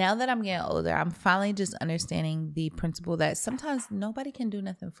because now that I'm getting older, I'm finally just understanding the principle that sometimes nobody can do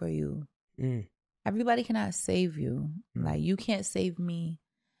nothing for you. Everybody cannot save you. Like, you can't save me.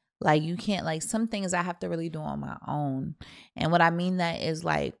 Like, you can't, like, some things I have to really do on my own. And what I mean that is,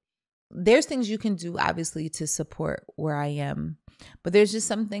 like, there's things you can do, obviously, to support where I am. But there's just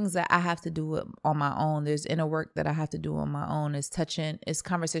some things that I have to do on my own. There's inner work that I have to do on my own. It's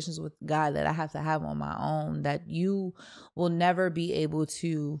conversations with God that I have to have on my own that you will never be able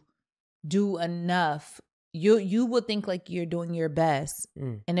to do enough. You will think like you're doing your best,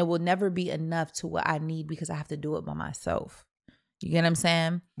 and it will never be enough to what I need because I have to do it by myself. You get what I'm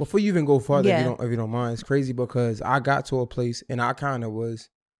saying? Before you even go further, if you don't mind, it's crazy because I got to a place and I kind of was,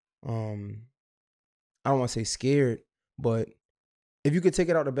 I don't want to say scared, but if you could take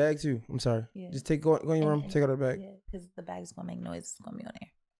it out of the bag too, I'm sorry. Yeah. Just go in your room, take it out of the bag. Yeah, because the bag's gonna make noise. It's gonna be on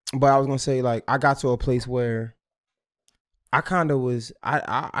there. But I was gonna say, like, I got to a place where I kind of was,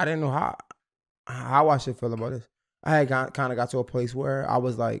 I didn't know how I should feel about this. I had kind of got to a place where I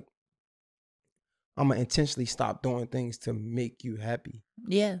was like, I'm gonna intentionally stop doing things to make you happy.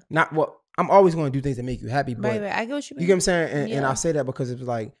 Yeah. Not what I'm always gonna do things to make you happy, but right. I get what you mean. You get what I'm saying? And I say that because it was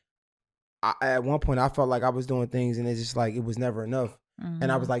like, at one point I felt like I was doing things and it's just like it was never enough.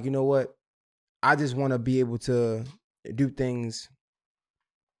 And I was like, you know what? I just want to be able to do things.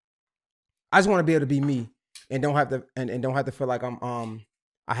 I just want to be able to be me and don't have to and don't have to feel like I'm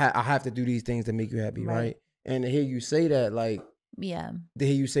I have to do these things to make you happy, right? And to hear you say that, like, Yeah. To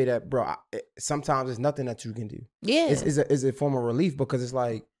hear you say that, bro, sometimes there's nothing that you can do. Yeah. It's a form of relief because it's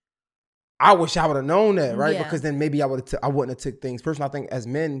like, I wish I would have known that, right? Yeah. Because then maybe I wouldn't have took things personal. I think as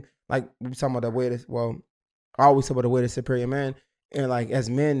men, like we were talking about the way that, I always talk about the way the superior man, and like as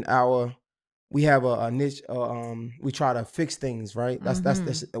men, we have a niche. We try to fix things, right? That's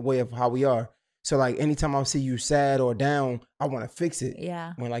the way of how we are. So like anytime I see you sad or down, I want to fix it.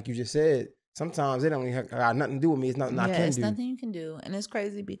 Yeah. When like you just said, sometimes it don't even got nothing to do with me. It's nothing I can do. It's nothing you can do, and it's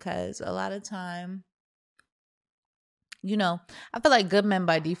crazy because a lot of time, you know, I feel like good men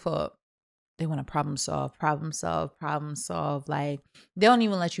by default, they want to problem solve. Like, they don't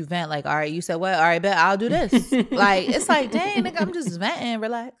even let you vent. Like, all right, you said what? All right, bet I'll do this. Like, it's like, dang, nigga, I'm just venting,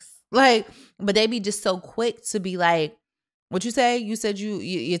 relax. Like, but they be just so quick to be like, what you say? You said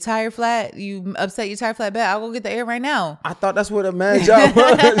your tire flat? You upset your tire flat? Bet I'll go get the air right now. I thought that's what a man job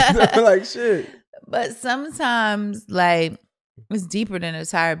was. Like, shit. But sometimes, like, it's deeper than a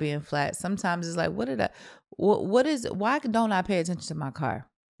tire being flat. Sometimes it's like, why don't I pay attention to my car?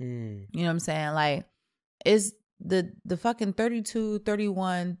 You know what I'm saying? Like, it's the fucking 32,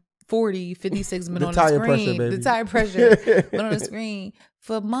 31, 40, 56 been on the screen. The tire pressure been on the screen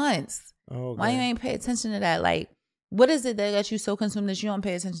for months. Okay. Why you ain't pay attention to that? Like, what is it that got you so consumed that you don't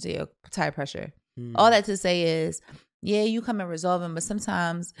pay attention to your tire pressure? All that to say is, yeah, you come and resolve them, but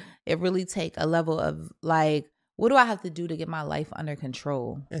sometimes it really take a level of like, what do I have to do to get my life under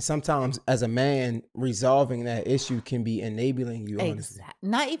control? And sometimes as a man, resolving that issue can be enabling you. Honestly.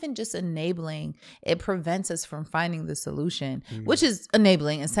 Not even just enabling. It prevents us from finding the solution, which is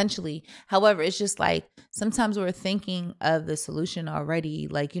enabling essentially. However, it's just like sometimes we're thinking of the solution already.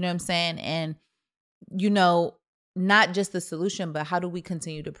 Like, you know what I'm saying? And, you know, not just the solution, but how do we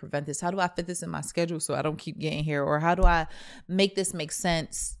continue to prevent this? How do I fit this in my schedule so I don't keep getting here? Or how do I make this make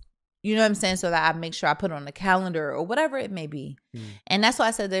sense? You know what I'm saying? So that I make sure I put it on the calendar or whatever it may be. And that's why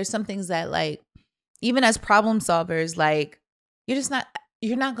I said there's some things that, like, even as problem solvers, like, you're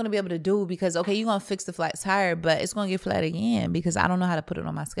not going to be able to do because, okay, you're going to fix the flat tire, but it's going to get flat again because I don't know how to put it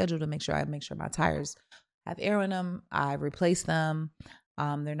on my schedule to make sure my tires have air in them. I replace them.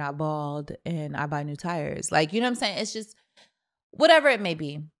 They're not bald, and I buy new tires. Like, you know what I'm saying? It's just whatever it may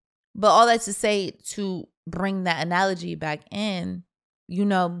be. But all that to say, to bring that analogy back in, you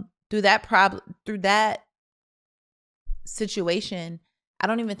know, through that situation, I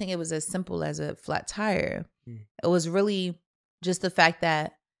don't even think it was as simple as a flat tire. It was really just the fact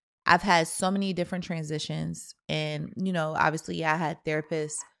that I've had so many different transitions, and, you know, obviously I had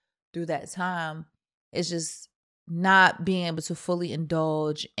therapists through that time. It's just not being able to fully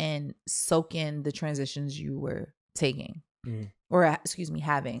indulge and soak in the transitions you were taking or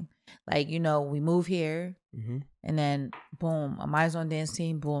having. Like, you know, we move here and then boom, Amaya's on dance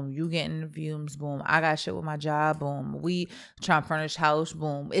team, boom, you get interviews, boom, I got shit with my job, boom, we trying to furnish house,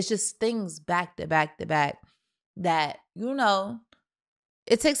 boom. It's just things back to back to back that, you know,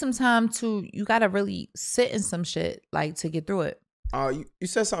 it takes some time you got to really sit in some shit, like, to get through it. You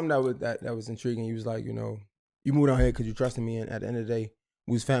said something that was intriguing. You was like, you know, you moved out here because you trusted me, and at the end of the day,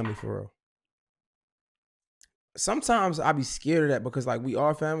 we was family for real. Sometimes I be scared of that because, like, we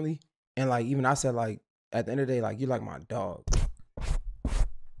are family, and, like, even I said, like, at the end of the day, like, you're like my dog.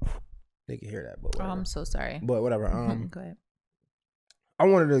 They can hear that, but whatever. Oh, I'm so sorry. But whatever. Go ahead. I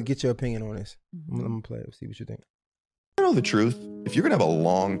wanted to get your opinion on this. I'm gonna play it. See what you think. I know the truth. If you're gonna have a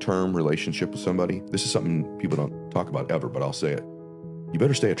long-term relationship with somebody, this is something people don't talk about ever, but I'll say it. You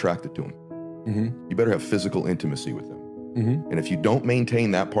better stay attracted to them. You better have physical intimacy with them. And if you don't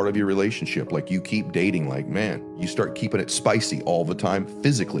maintain that part of your relationship, like you keep dating, like, man, you start keeping it spicy all the time,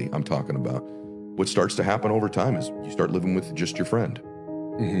 physically, I'm talking about. What starts to happen over time is you start living with just your friend.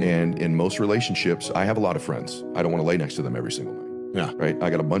 And in most relationships, I have a lot of friends. I don't want to lay next to them every single night. Yeah. Right? I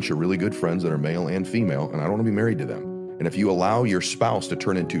got a bunch of really good friends that are male and female, and I don't want to be married to them. And if you allow your spouse to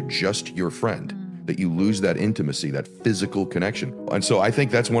turn into just your friend, that you lose that intimacy, that physical connection. And so I think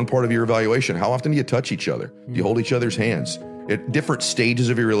that's one part of your evaluation. How often do you touch each other? Do you hold each other's hands? At different stages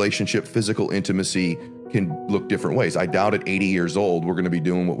of your relationship, physical intimacy can look different ways. I doubt at 80 years old, we're going to be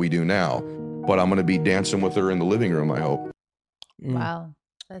doing what we do now, but I'm going to be dancing with her in the living room, I hope. Wow.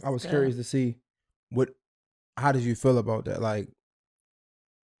 I was curious to see how did you feel about that? Like,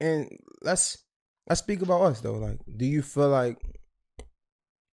 and let's speak about us though. Like, do you feel like,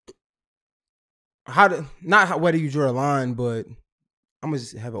 whether you draw a line, but I'm gonna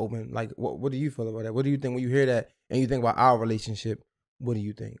just have it open. Like, what do you feel about that? What do you think when you hear that and you think about our relationship? What do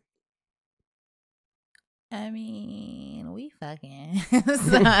you think? I mean, we fucking.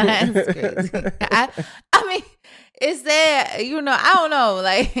 So that's crazy. I mean, it's there. You know, I don't know.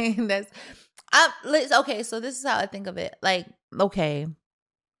 Like, okay. So this is how I think of it. Like, okay.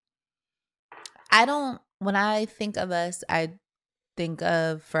 When I think of us, I think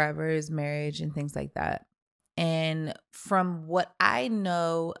of forever's marriage and things like that. And from what I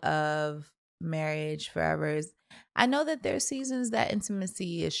know of marriage, forever's, I know that there's seasons that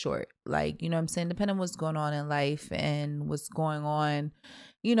intimacy is short. Like, you know what I'm saying? Depending on what's going on in life and what's going on,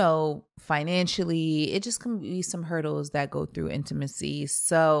 you know, financially, it just can be some hurdles that go through intimacy.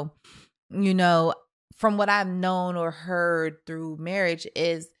 So, you know, from what I've known or heard through marriage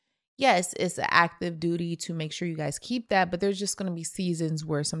is, yes, it's an active duty to make sure you guys keep that, but there's just going to be seasons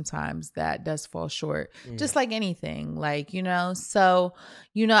where sometimes that does fall short, just like anything, like, you know, so,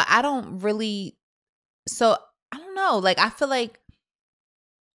 you know, I don't know. Like, I feel like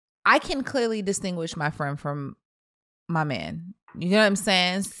I can clearly distinguish my friend from my man. You know what I'm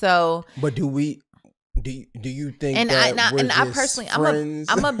saying? So, but do you think and that I personally, friends?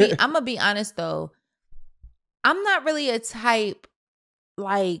 I'm gonna be honest though. I'm not really a type,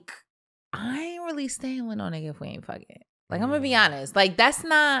 like, I ain't really staying with no nigga if we ain't fucking. Like, I'm gonna be honest. Like, that's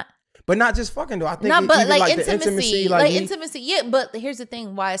not. But not just fucking though. I think but like intimacy, intimacy. Yeah, but here's the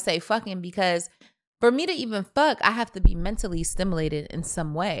thing: why I say fucking, because for me to even fuck, I have to be mentally stimulated in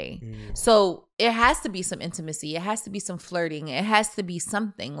some way. So it has to be some intimacy. It has to be some flirting. It has to be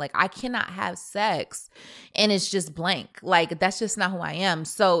something. Like, I cannot have sex and it's just blank. Like, that's just not who I am.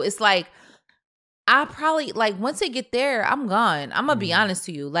 So it's like, I probably, like, once I get there, I'm gone. I'm going to be honest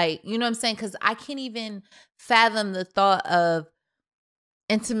to you. Like, you know what I'm saying? Because I can't even fathom the thought of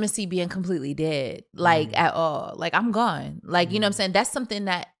intimacy being completely dead, like, at all. Like, I'm gone. Like, you know what I'm saying? That's something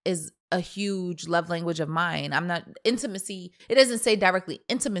that is a huge love language of mine. I'm not intimacy. It doesn't say directly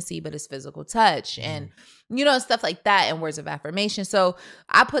intimacy, but it's physical touch and, you know, stuff like that and words of affirmation. So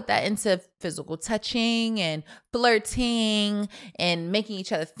I put that into physical touching and flirting and making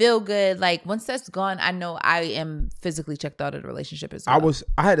each other feel good. Like, once that's gone, I know I am physically checked out of the relationship as well.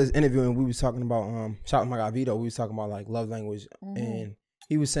 I had this interview and we was talking about, shout out to my guy Vito. We was talking about like love language and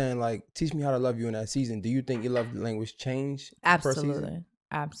he was saying like, teach me how to love you in that season. Do you think your love language changed? Absolutely. Per season?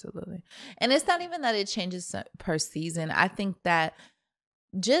 Absolutely. And it's not even that it changes per season. I think that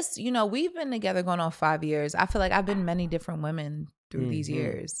just, you know, we've been together going on 5 years. I feel like I've been many different women through these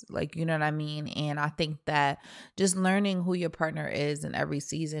years. Like, you know what I mean? And I think that just learning who your partner is in every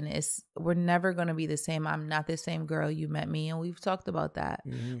season we're never going to be the same. I'm not the same girl you met me. And we've talked about that.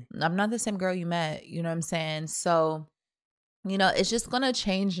 I'm not the same girl you met. You know what I'm saying? So, you know, it's just going to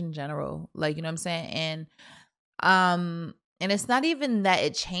change in general. Like, you know what I'm saying? And it's not even that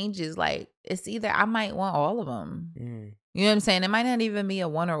it changes. Like, it's either I might want all of them. You know what I'm saying? It might not even be a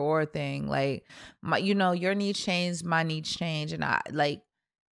one or thing. Like, you know, your needs change, my needs change. And I, like,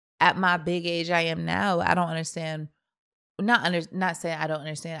 at my big age I am now, I don't understand. Not saying I don't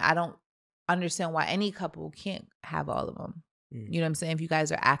understand. I don't understand why any couple can't have all of them. You know what I'm saying? If you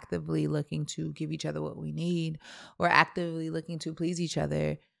guys are actively looking to give each other what we need or actively looking to please each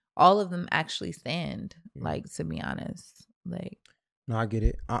other, all of them actually stand, like, to be honest. Like, no, I get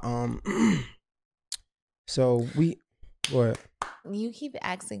it. So what? You keep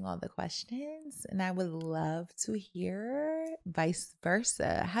asking all the questions, and I would love to hear vice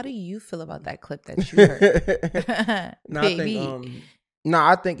versa. How do you feel about that clip that you heard?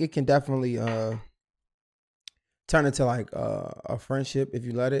 I think it can definitely turn into like a friendship if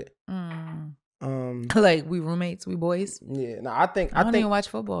you let it. Like, we roommates, we boys. Yeah, no, I don't even watch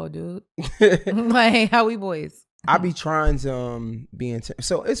football, dude. Like, how we boys? I be trying to be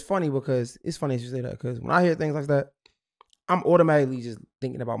so it's funny because it's funny as you say that, because when I hear things like that, I'm automatically just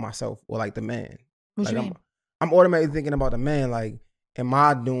thinking about myself or like the man. What like you mean? I'm automatically thinking about the man. Like, am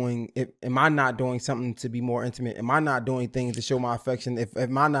I not doing something to be more intimate? Am I not doing things to show my affection? If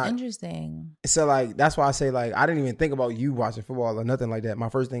am I not interesting? So like that's why I say, like, I didn't even think about you watching football or nothing like that. My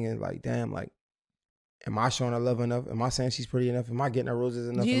first thing is like, damn, like, am I showing her love enough? Am I saying she's pretty enough? Am I getting her roses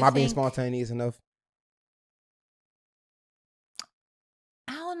enough? Am I being spontaneous enough?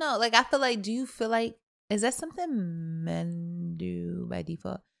 I don't know. Like, I feel like, do you feel like, is that something men do by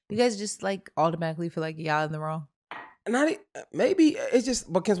default? You guys just like automatically feel like y'all in the wrong? Maybe it's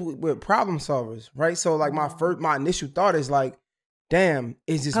just because we're problem solvers, right? So like my initial thought is like, damn,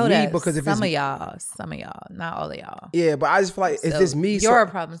 is this me? Because if some of y'all, not all of y'all. Yeah, but I just feel like, is this me? You're a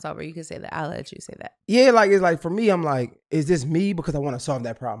problem solver. You can say that. I'll let you say that. Yeah, like, it's like, for me, I'm like, is this me? Because I want to solve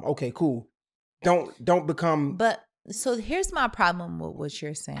that problem. Okay, cool. Don't become. But so here's my problem with what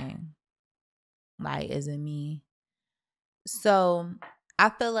you're saying. Like, is it me? So I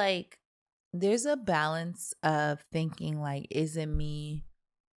feel like there's a balance of thinking like, is it me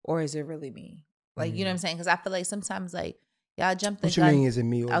or is it really me? Like, you know what I'm saying? Because I feel like sometimes, like, y'all jump the gun. What you mean, is it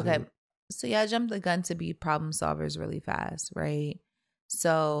me? Or okay. So y'all jumped the gun to be problem solvers really fast, right?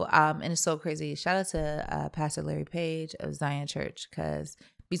 So, and it's so crazy. Shout out to Pastor Larry Page of Zion Church, because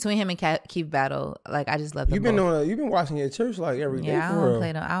between him and Keith Battle, like I just love them. You've been watching your church like every day. Yeah,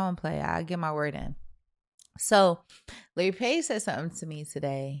 I don't play. I get my word in. So Larry Page said something to me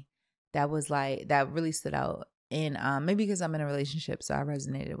today that was like, that really stood out. And maybe because I'm in a relationship, so I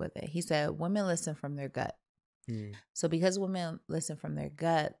resonated with it. He said, women listen from their gut. So because women listen from their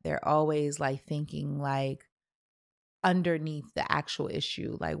gut, they're always like thinking like underneath the actual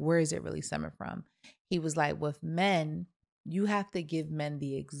issue, like where is it really stemming from? He was like, with men, you have to give men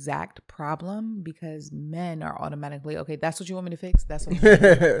the exact problem, because men are automatically, okay, that's what you want me to fix? That's what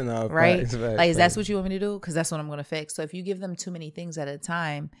no, right? Like, is that what you want me to do? Because that's what I'm going to fix. So if you give them too many things at a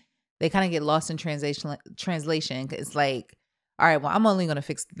time, they kind of get lost in translation. It's like, all right, well, I'm only going to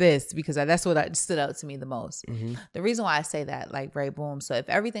fix this because that's what stood out to me the most. The reason why I say that, like, right, boom. So if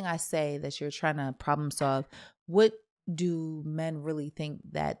everything I say that you're trying to problem solve, what do men really think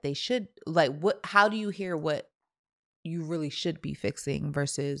that they should, like, how do you hear what you really should be fixing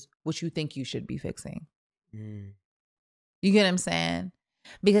versus what you think you should be fixing? You get what I'm saying?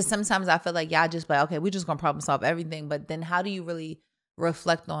 Because sometimes I feel like y'all just like, okay, we're just going to problem solve everything. But then how do you really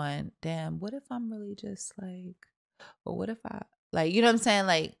reflect on, damn, what if I'm really just like, or what if I, like, you know what I'm saying?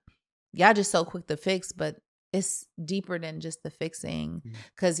 Like, y'all just so quick to fix, but it's deeper than just the fixing.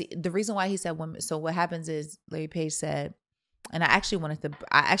 Because the reason why he said women, so what happens is Larry Page said, and I actually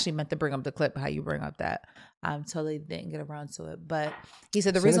meant to bring up the clip, how you bring up that. Totally didn't get around to it. But he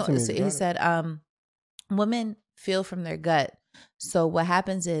said women feel from their gut. So what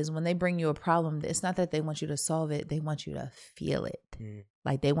happens is when they bring you a problem, it's not that they want you to solve it. They want you to feel it.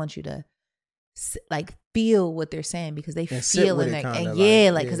 Like they want you to like feel what they're saying, because they feel in their,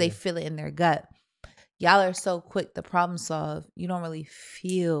 and because they feel it in their gut. Y'all are so quick to problem solve. You don't really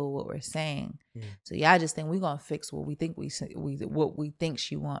feel what we're saying. So y'all just think we're going to fix what we think what we think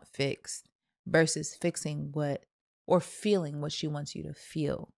she want fixed, versus fixing or feeling what she wants you to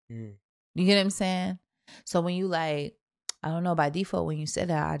feel. You get what I'm saying? So when you like, I don't know, by default, when you said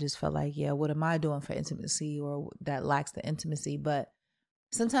that, I just felt like, yeah, what am I doing for intimacy, or that lacks the intimacy? But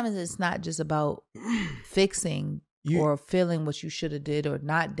sometimes it's not just about fixing or feeling what you should have did or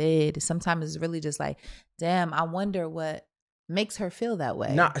not did. Sometimes it's really just like, damn, I wonder what makes her feel that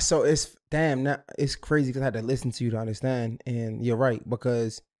way. So it's it's crazy, because I had to listen to you to understand. And you're right,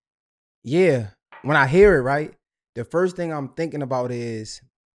 because when I hear it, right, the first thing I'm thinking about is,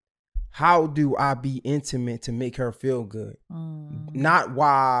 how do I be intimate to make her feel good? Not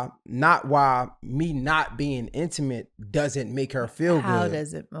why me not being intimate doesn't make her feel good. How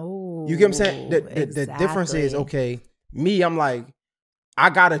does it? Oh, you get what I'm saying? The difference is, okay, me, I'm like, I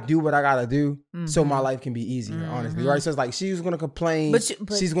gotta do what I gotta do so my life can be easier, honestly, right? So it's like, she's gonna complain, but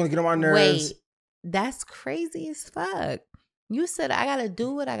she's gonna get on my nerves. Wait, that's crazy as fuck. You said I gotta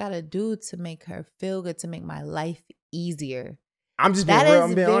do what I gotta do to make her feel good, to make my life easier. I'm just being real.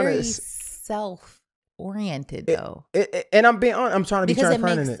 I'm being honest. Self-oriented though, and I'm being honest. I'm trying to be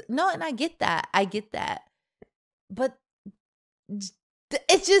transparent in it. No, and I get that. But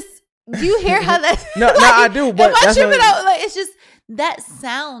it's just. Do you hear how that? No, I do. But that's tripping out. Like, it's just, that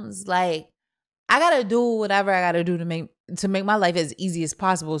sounds like I gotta do whatever I gotta do to make my life as easy as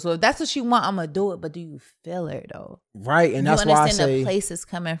possible. So if that's what you want, I'm gonna do it. But do you feel her though? Right, and that's why I say, do you understand the place it's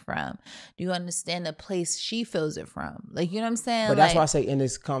coming from? Do you understand the place she feels it from? Like, you know what I'm saying? But that's why I say, in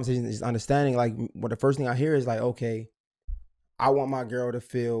this conversation, is understanding. Like, what the first thing I hear is like, okay, I want my girl to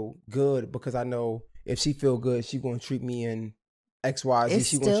feel good, because I know if she feel good, she gonna treat me in X, Y, Z.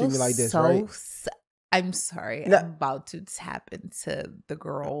 She gonna treat me like this, right? I'm sorry. I'm about to tap into the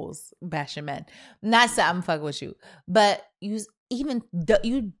girls bashing men. Not saying I'm fucking with you, but you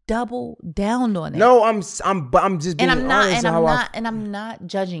double down on it. No, I'm just being honest. And I'm not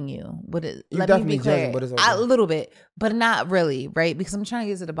judging you. But let definitely me be clear, judging, but it's okay. A little bit, but not really, right? Because I'm trying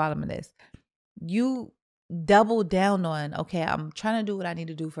to get to the bottom of this. You double down on, okay, I'm trying to do what I need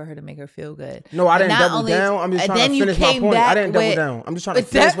to do for her to make her feel good. No, I didn't double down. I'm just trying to finish my point. I didn't double down. I'm just trying to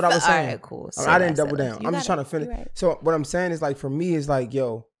finish what I was saying. All right, cool. I didn't double down. I'm just trying to finish. Right. So what I'm saying is, like, for me, it's like,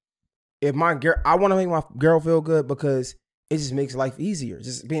 yo, if my girl, I want to make my girl feel good, because it just makes life easier.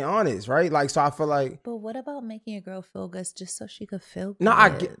 Just being honest, right? Like, so I feel like. But what about making your girl feel good just so she could feel good? No,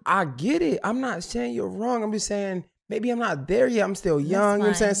 I get it. I'm not saying you're wrong. I'm just saying, maybe I'm not there yet. I'm still young. You know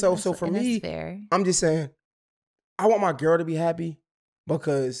what I'm saying? So for me, I'm just saying, I want my girl to be happy,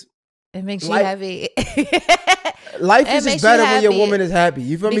 because it makes you happy. Life is just better when your woman is happy.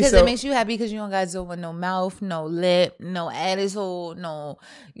 You feel me? Because it makes you happy, because you don't got to deal with no mouth, no lip, no asshole, no,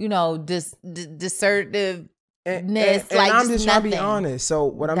 this dissertive And like I'm just trying to be nothing. honest. So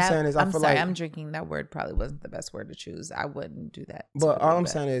what I'm saying is, I'm sorry, I'm drinking. That word probably wasn't the best word to choose. I wouldn't do that. But all I'm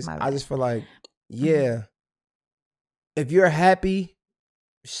saying is, I just feel like, yeah, if you're happy,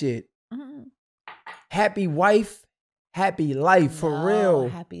 shit, happy wife, happy life, for real.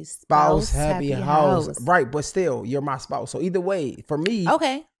 Happy spouse, happy house. Right, but still, you're my spouse. So either way, for me,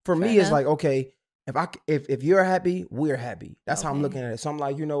 it's like, okay, if you're happy, we're happy. That's how I'm looking at it. So I'm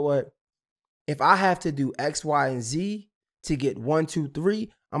like, you know what? If I have to do X, Y, and Z to get 1, 2,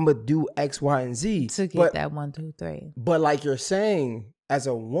 3, I'm gonna do X, Y, and Z to get that 1, 2, 3. But like you're saying, as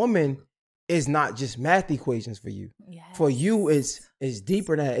a woman, it's not just math equations for you. Yes. For you, it's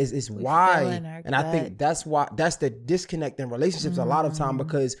deeper than that. It's why, and I think that's the disconnect in relationships a lot of time,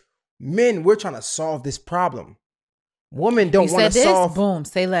 because men, we're trying to solve this problem. Women don't want to solve. Boom,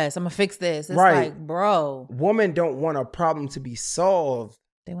 say less. I'm gonna fix this. It's right, like, bro. Women don't want a problem to be solved.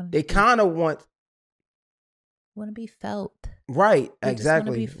 They kind of want to be felt. Right,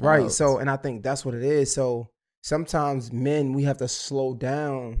 exactly. Right. So, and I think that's what it is. So sometimes men, we have to slow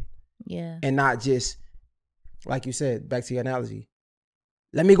down. Yeah. And not just, like you said, back to your analogy.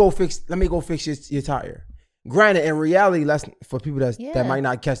 Let me go fix your tire. Granted, in reality, for people that might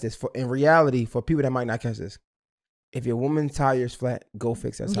not catch this. For people that might not catch this, if your woman's tire is flat, go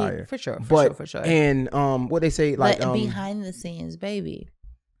fix that tire. For sure. And what they say, like, but behind the scenes, baby,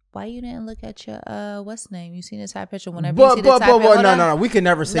 why you didn't look at your what's the name? You seen the tire picture whenever you see the tire picture? No, we can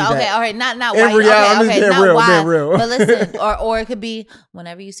never say that. Okay, all right, not in why. Reality, I'm just being real. But listen, or it could be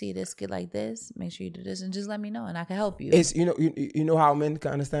whenever you see this kid like this, make sure you do this and just let me know and I can help you. It's you know how men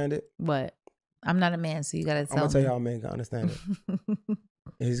can understand it. What? I'm not a man, so you gotta tell me. I'm gonna tell you how men can understand it.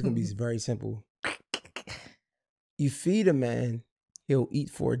 It's gonna be very simple. You feed a man, he'll eat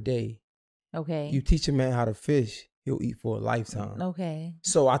for a day. Okay. You teach a man how to fish, he'll eat for a lifetime. Okay.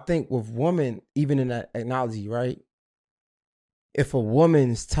 So I think with women, even in that analogy, right? If a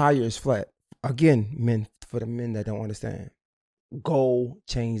woman's tire is flat, again, for the men that don't understand, go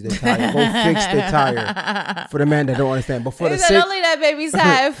change the tire. Go fix the tire. For the men that don't understand. But for the sake, only that baby's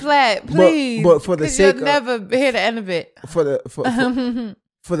tire flat, please. But for the sake you'll never hear the end of it. For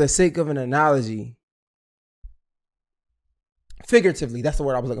the sake of an analogy, figuratively, that's the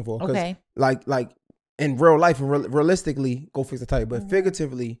word I was looking for. Okay. Like in real life and realistically, go fix the tire. But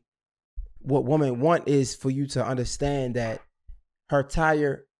figuratively, what women want is for you to understand that her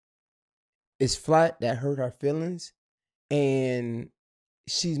tire is flat, that hurt her feelings, and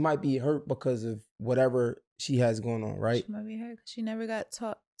she might be hurt because of whatever she has going on, right? She might be hurt because she never got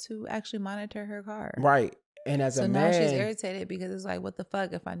taught to actually monitor her car. Right. And as a man, so now she's irritated because it's like, what the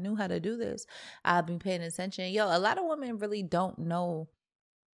fuck? If I knew how to do this, I'd be paying attention. Yo, a lot of women really don't know.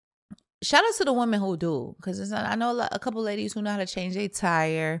 Shout out to the women who do, because I know a couple ladies who know how to change their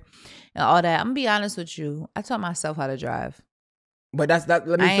tire and all that. I'm gonna be honest with you. I taught myself how to drive. But that's that.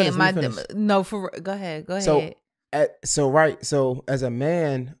 Let me finish. No, go ahead. Go ahead. So as a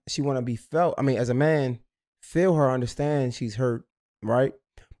man, she want to be felt. I mean, as a man, feel her, understand she's hurt, right?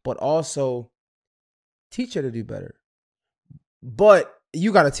 But also teach her to do better. But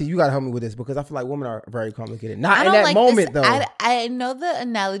you gotta help me with this, because I feel like women are very complicated. Not in that moment, though. I know the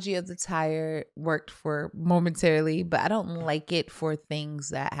analogy of the tire worked for momentarily, but I don't like it for things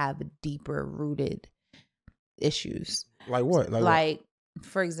that have deeper rooted issues. Like what? Like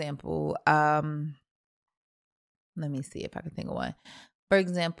for example, let me see if I can think of one. For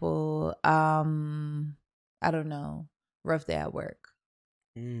example, I don't know, rough day at work.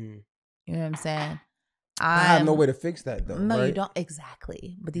 You know what I'm saying? I have no way to fix that, though. No, right? you don't.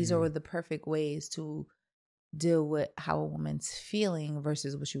 Exactly. But these are the perfect ways to deal with how a woman's feeling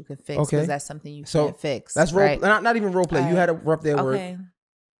versus what you can fix. Okay. Because that's something you can't fix. That's right? not even role play. You had a rough day at work. Okay.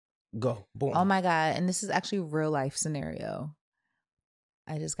 Go. Boom. Oh my God. And this is actually a real life scenario.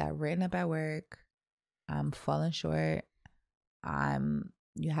 I just got written up at work. I'm falling short. I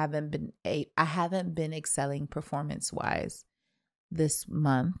haven't been excelling performance wise this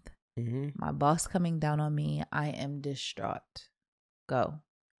month. Mm-hmm. My boss coming down on me. I am distraught. Go.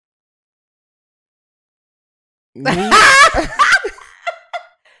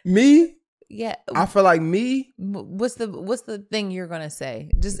 Me? Yeah. I feel like me. What's the thing you're gonna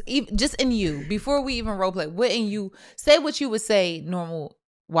say? Just in you, before we even role play. What in you say? What you would say normal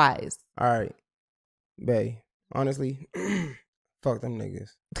wise. All right, bae. Honestly, fuck them niggas.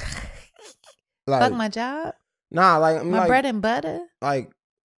 Like, fuck my job. Nah, like my bread and butter. Like,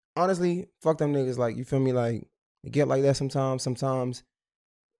 honestly, fuck them niggas. Like, you feel me? Like, they get like that sometimes. Sometimes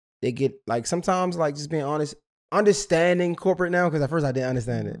they get like, sometimes, like, just being honest, understanding corporate now, because at first I didn't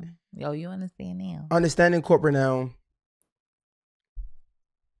understand it. Yo, you understand now. Understanding corporate now.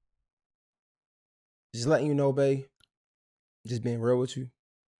 Just letting you know, babe. Just being real with you.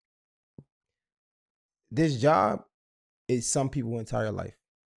 This job is some people's entire life,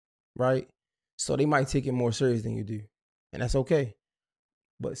 right? So they might take it more serious than you do. And that's okay.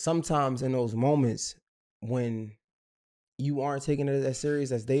 But sometimes in those moments when you aren't taking it as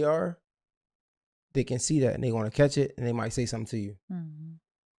serious as they are, they can see that and they're going to catch it and they might say something to you. Mm-hmm.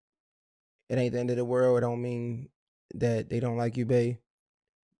 It ain't the end of the world. It don't mean that they don't like you, babe.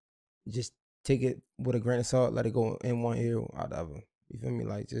 Just take it with a grain of salt. Let it go in one ear, out the other. You feel me?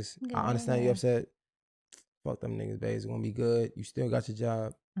 Like, just, I understand you upset. Fuck them niggas, babe. It's going to be good. You still got your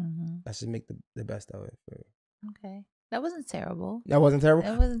job. Mm-hmm. Let's just make the best of it. Okay. That wasn't terrible. That wasn't terrible?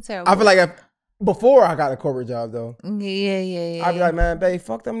 That wasn't terrible. I feel like before I got a corporate job, though. Yeah. I'd be like, man, babe,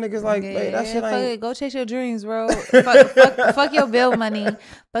 fuck them niggas. Like, babe, that shit ain't. Go chase your dreams, bro. fuck your bill money.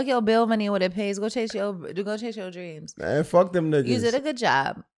 Fuck your bill money and what it pays. Go chase your dreams. Man, fuck them niggas. You did a good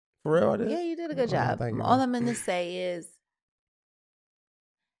job. For real, I did? Yeah, you did a good job. Thank you, all I'm going to say is,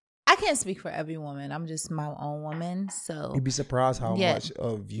 I can't speak for every woman. I'm just my own woman. So you'd be surprised how much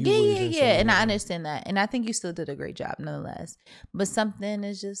of you. Yeah. And I understand that. And I think you still did a great job nonetheless. But something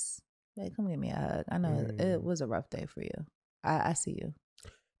is just, like, come give me a hug. I know it was a rough day for you. I see you.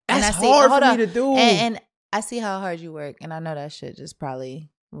 That's hard for me to do. And I see how hard you work. And I know that shit just probably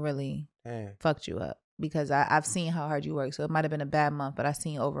really fucked you up. Because I've seen how hard you work. So it might have been a bad month, but I've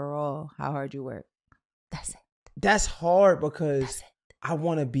seen overall how hard you work. That's it. That's hard because I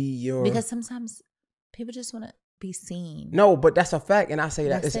want to be your... Because sometimes people just want to be seen. No, but that's a fact. And I say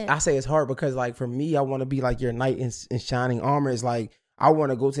that. I say it's hard because, like, for me, I want to be like your knight in shining armor. It's like, I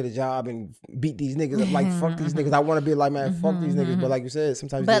want to go to the job and beat these niggas up. Like, fuck these niggas. I want to be like, man, fuck these niggas. But like you said,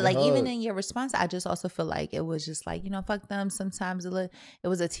 sometimes But like, even in your response, I just also feel like it was just like, fuck them. Sometimes it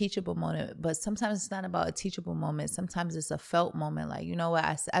was a teachable moment. But sometimes it's not about a teachable moment. Sometimes it's a felt moment. Like, you know what?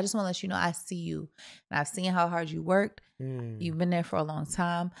 I just want to let you know I see you. And I've seen how hard you worked. You've been there for a long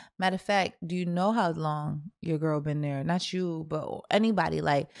time. Matter of fact, do you know how long your girl been there? Not you, but anybody.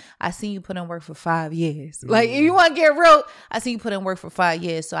 Like, I seen you put in work for 5 years. Like, if you want to get real, I seen you put in work for 5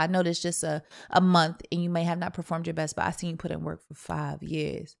 years. So I know this just a month and you may have not performed your best, but I seen you put in work for 5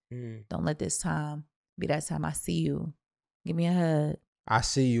 years. Don't let this time be that time. I see you. Give me a hug. I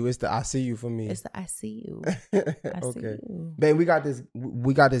see you. It's the I see you for me. It's the I see you. Okay. Babe, we got this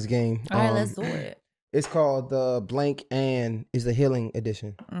game. All right, let's do it. It's called the Blank and is the Healing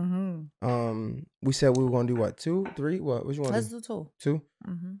Edition. Mm-hmm. We said we were gonna do what? 2, 3? What? Which one? Let's do 2. 2.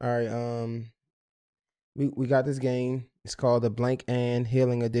 Mm-hmm. All right. We got this game. It's called the Blank and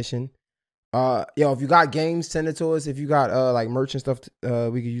Healing Edition. If you got games, send it to us. If you got like merch and stuff,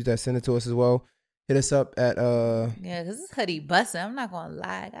 we could use that. Send it to us as well. Hit us up at Yeah, cause this hoodie busting. I'm not gonna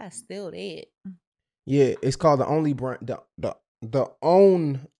lie, I got still dead. Yeah, it's called the Only Brand. The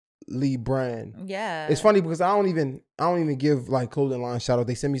Only Brand. Yeah, it's funny because I don't even give like clothing line shout outs.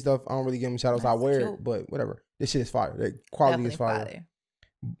 They send me stuff. I don't really give them shout outs. I wear it, but whatever. This shit is fire. The quality is fire.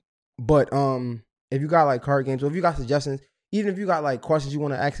 But if you got like card games or if you got suggestions, even if you got like questions you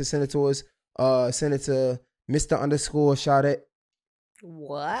want to ask us, send it to us. Send it to Mr_Sade.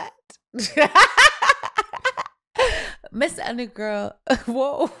 What? Mr. Undergirl.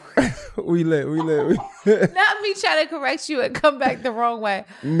 Whoa. we lit. Not me trying to correct you and come back the wrong way.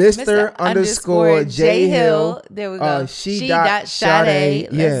 Mr_J Hill. There we go.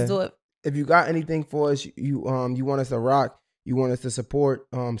 She.Sade. Let's do it. If you got anything for us, you want us to rock, you want us to support,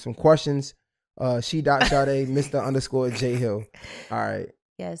 some questions, She.Sade, Mr_J Hill. All right.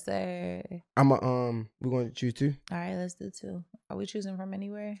 Yes, sir. We're going to choose 2. All right, let's do 2. Are we choosing from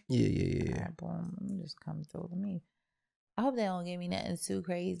anywhere? Yeah. All right, boom. Let me just come through to me. I hope they don't give me nothing too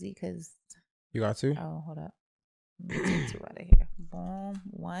crazy because. You got 2? Oh, hold up. Let me take 2 out of here. Boom.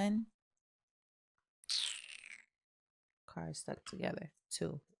 1. Cards stuck together.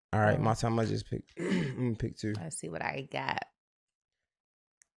 2. All right, my time. I just picked. I'm gonna pick 2. Let's see what I got.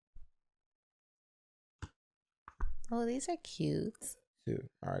 Oh, these are cute. 2.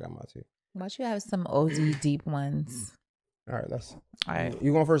 All right, I got my 2. Why don't you have some OG deep ones? All right, all right.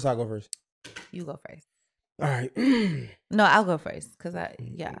 You going first? I'll go first. You go first. All right. No, I'll go first because let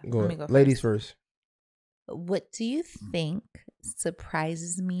me go first. Ladies first. What do you think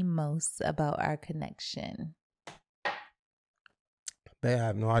surprises me most about our connection? Babe, I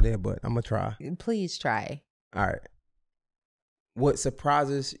have no idea, but I'm gonna try. Please try. All right. What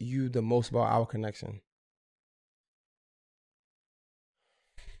surprises you the most about our connection?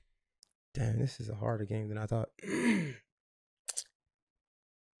 Damn, this is a harder game than I thought.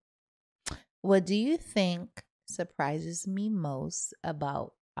 What do you think surprises me most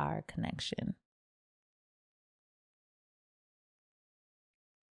about our connection?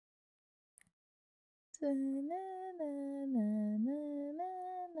 I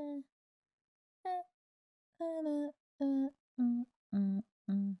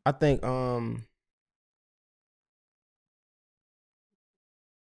think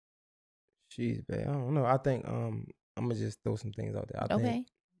she's bad. I don't know. I think I'm gonna just throw some things out there. I think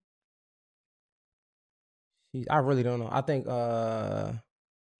I really don't know. I think our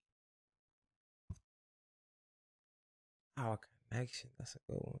connection. That's a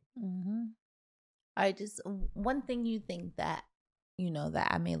good one. Mm-hmm. All right, just one thing you think that that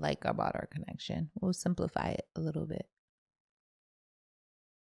I may like about our connection. We'll simplify it a little bit.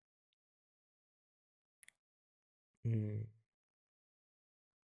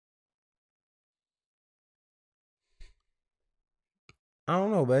 I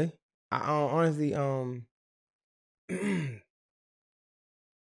don't know, babe. I honestly I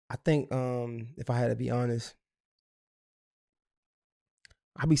think if I had to be honest,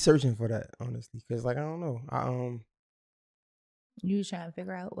 I'd be searching for that, honestly, because like I don't know. You trying to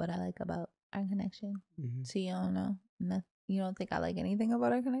figure out what I like about our connection? Mm-hmm. So you don't know nothing. You don't think I like anything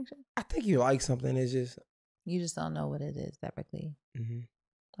about our connection? I think you like something. It's just you just don't know what it is directly. Mm-hmm.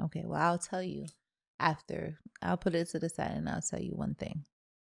 Okay, well I'll tell you after. I'll put it to the side and I'll tell you one thing.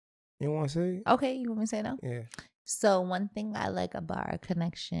 You want to say it? Okay, you want me to say it now? Yeah. So one thing I like about our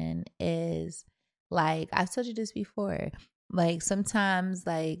connection is, like, I've told you this before, like sometimes,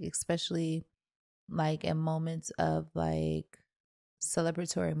 like especially like in moments of like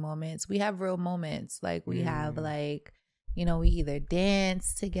celebratory moments, we have real moments. Like we have like, we either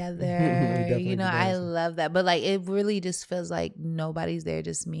dance together, I love that. But like it really just feels like nobody's there,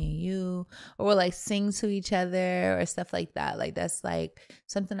 just me and you, or we'll like sing to each other or stuff like that. Like that's like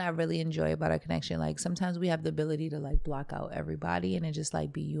something I really enjoy about our connection. Like sometimes we have the ability to like block out everybody and it just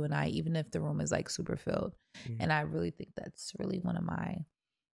like be you and I, even if the room is like super filled. And I really think that's really one of my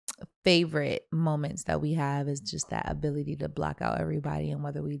favorite moments that we have, is just that ability to block out everybody, and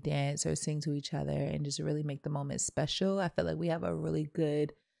whether we dance or sing to each other and just really make the moment special. I feel like we have a really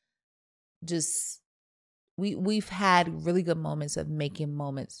good, we've had really good moments of making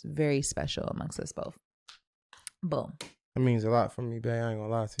moments very special amongst us both. Boom. That means a lot for me, babe. I ain't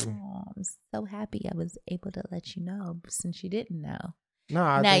gonna lie to you. Oh, I'm so happy I was able to let you know since you didn't know.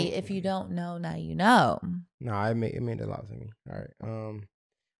 No, if you don't know, now you know. No, it meant a lot to me. All right.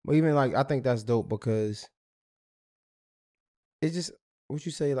 But even like I think that's dope because it's just what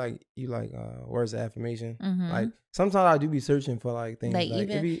you say, like you like words of affirmation. Like sometimes I do be searching for like things like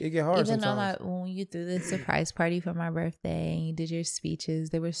it get hard even sometimes. When you threw the surprise party for my birthday and you did your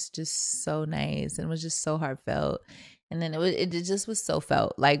speeches, they were just so nice and it was just so heartfelt. And then it just was so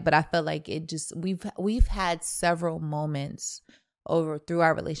felt like, but I felt like it just we've had several moments through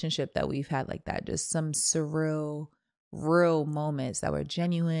our relationship that we've had like that, just some surreal, real moments that were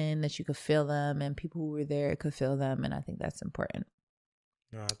genuine, that you could feel them and people who were there could feel them. And I think that's important.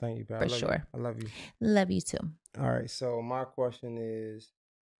 No, thank you, for sure. I love you. Love you too. All right, so my question is,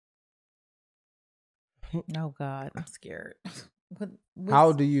 oh God, I'm scared.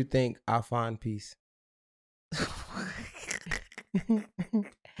 How do you think I find peace?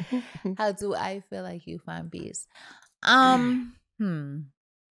 How do I feel like you find peace?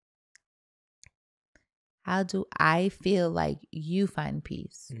 How do I feel like you find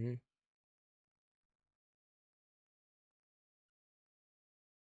peace?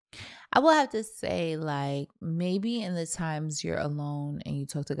 I will have to say, like, maybe in the times you're alone and you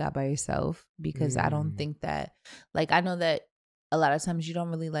talk to God by yourself, because I don't think that, like, I know that a lot of times you don't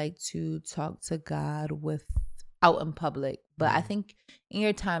really like to talk to God out in public, but I think in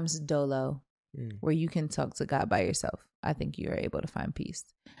your times dolo, where you can talk to God by yourself, I think you're able to find peace.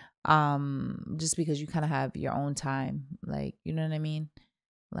 Just because you kind of have your own time, like, you know what I mean?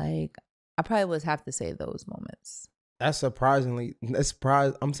 Like, I probably would have to say those moments. I'm surprised because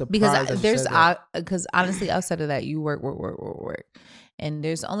honestly, outside of that, you work, and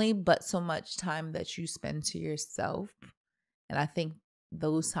there's only but so much time that you spend to yourself, and I think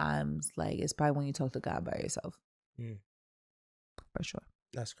those times, like, it's probably when you talk to God by yourself, for sure.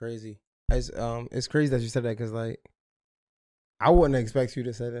 That's crazy. It's crazy that you said that, because like I wouldn't expect you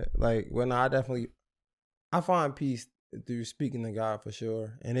to say that. Like, when I find peace through speaking to God for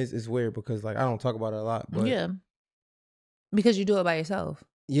sure, and it's weird because like I don't talk about it a lot, but yeah. Because you do it by yourself.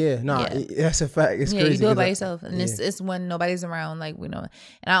 Yeah, that's a fact. It's crazy. You do it by yourself. And it's when nobody's around, like, we know.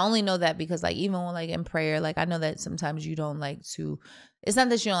 And I only know that because, like, even when, like, in prayer, like, I know that sometimes you don't like to, it's not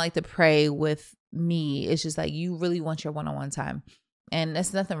that you don't like to pray with me. It's just like you really want your one-on-one time. And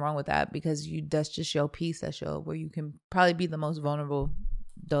there's nothing wrong with that, because that's just your peace. That's where you can probably be the most vulnerable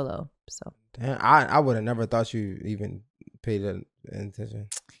dolo. So damn, I would have never thought you even paid that attention.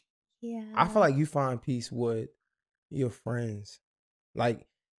 Yeah. I feel like you find peace with your friends. Like,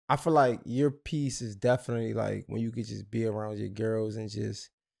 I feel like your peace is definitely like when you could just be around your girls and just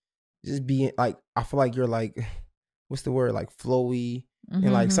be like, I feel like you're like, what's the word? Like flowy.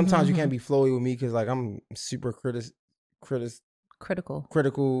 And like sometimes you can't be flowy with me because like I'm super critical.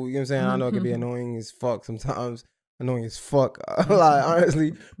 You know what I'm saying? I know it can be annoying as fuck sometimes. Annoying as fuck. Like,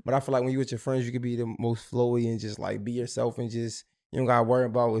 honestly. But I feel like when you with your friends, you could be the most flowy and just like be yourself and just, you don't gotta worry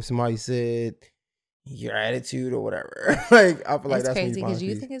about if somebody said your attitude or whatever. Like, I feel like that's crazy because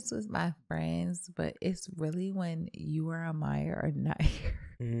you think it's with my friends, but it's really when you or Amaya are not here.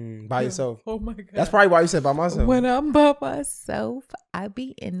 By yourself. Oh my God. That's probably why you said by myself. When I'm by myself, I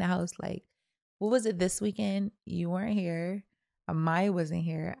be in the house like, what was it this weekend? You weren't here. Amaya wasn't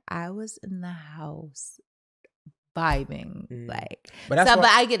here. I was in the house vibing. Like, but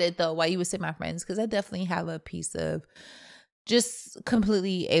I get it though, why you would say my friends, because I definitely have a piece of just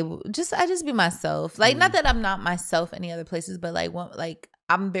completely able, I just be myself. Like, not that I'm not myself any other places, but like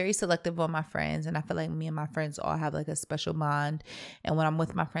I'm very selective on my friends, and I feel like me and my friends all have like a special bond. And when I'm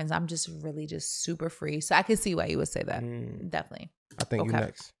with my friends, I'm just really just super free. So I can see why you would say that. Definitely. I think you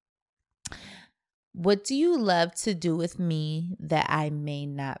next. What do you love to do with me that I may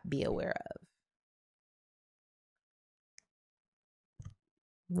not be aware of?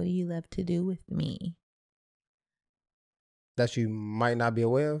 What do you love to do with me that you might not be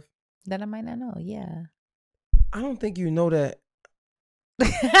aware of? That I might not know, yeah. I don't think you know that.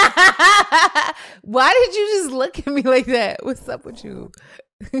 Why did you just look at me like that? What's up with you?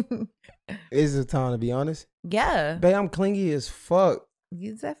 Is it time to be honest? Yeah. Babe, I'm clingy as fuck.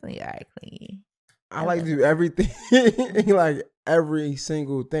 You definitely are clingy. I like to do everything. Like every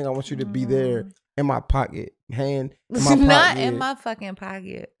single thing. I want you to be there in my pocket. Hand in my pocket. Not in my fucking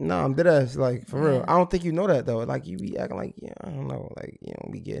pocket. No, I'm dead ass. Like, for real. I don't think you know that though. Like, you be acting like, yeah, I don't know. Like, you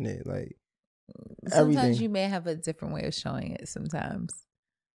don't be getting it. Like, sometimes everything. You may have a different way of showing it sometimes.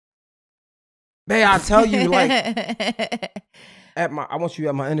 Babe, I tell you, like, I want you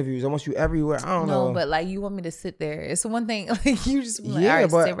at my interviews. I want you everywhere. I don't know. No, but like, you want me to sit there. It's one thing. Like, you just like,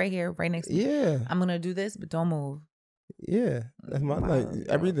 all right, sit right here, right next to me. Yeah. I'm going to do this, but don't move. Yeah. That's my, like,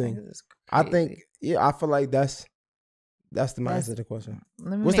 everything. I think, yeah, I feel like that's the mindset of the question.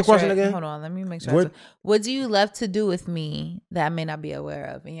 What's the question again? Hold on. Let me make sure. What do you love to do with me that I may not be aware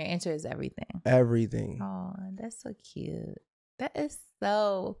of? And your answer is everything. Everything. Oh, that's so cute. That is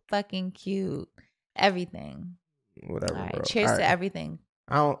so fucking cute. Everything. Whatever, all right, bro. Cheers to everything.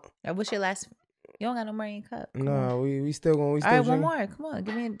 I don't. What's your last? You don't got no more in your cup. No, we still going. We still all right, drinking. one more. Come on,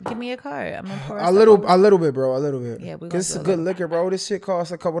 give me a card. I'm gonna pour a little bit, bro. A little bit. Yeah, this is good liquor, bro. This shit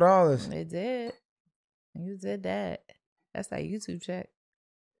costs $2. It did. You did that. That's that YouTube check,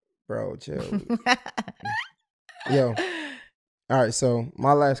 bro. Chill. Yo. All right. So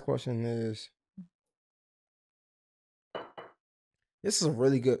my last question is. This is a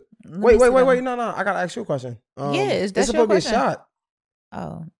really good. Wait. No. I gotta ask you a question. That's this supposed to be a shot.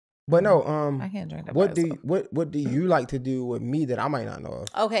 Oh. But no. I can't drink that. What do you like to do with me that I might not know of?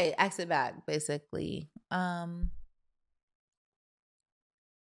 Okay, ask it back. Basically, honestly,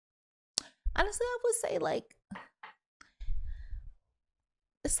 I would say like.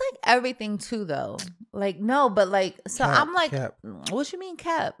 It's like everything too, though. Like, no, but like, so I'm like, cap. What you mean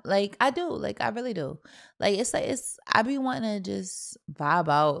cap? Like, I do. Like, I really do. Like, I be wanting to just vibe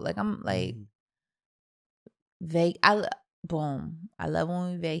out. Like, I'm like, I love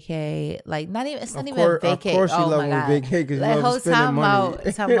when we vacate. Like, it's not even vacate. Of course you love when we vacate because you love spending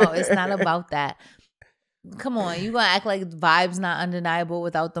money. Time out. It's not about that. Come on. You gonna act like vibes not undeniable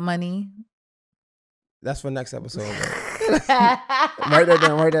without the money? That's for next episode, bro. Write that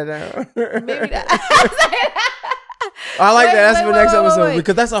down. Maybe not. I like that. That's for next episode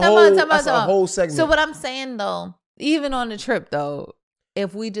because that's a whole segment. So what I'm saying though, even on the trip though,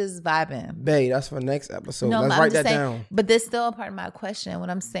 if we just vibing, babe, that's for next episode. No, let's write that down. But there's still a part of my question.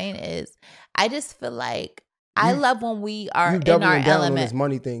 What I'm saying is, I just feel like I love when we are in our element. On this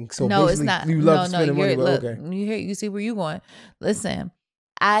money thing. So no, it's not. You love spending money. Look, okay. You see where you going? Listen.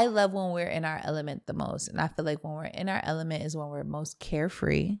 I love when we're in our element the most. And I feel like when we're in our element is when we're most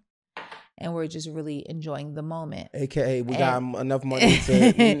carefree and we're just really enjoying the moment. AKA we got enough money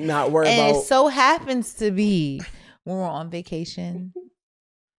to not worry about. And it so happens to be when we're on vacation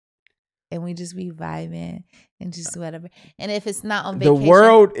and we just be vibing and just whatever. And if it's not on vacation. The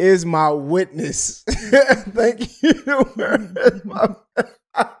world is my witness. Thank you.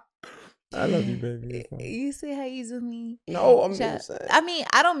 I love you, baby. You see how you do me? No, I'm just saying. I mean,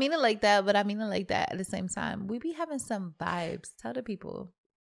 I don't mean it like that, but I mean it like that at the same time. We be having some vibes. Tell the people.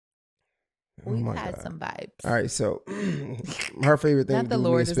 We've had some vibes. All right, so her favorite thing. Not the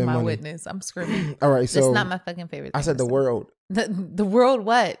Lord is my witness. I'm screaming. All right, so it's not my fucking favorite thing. I said the world. The world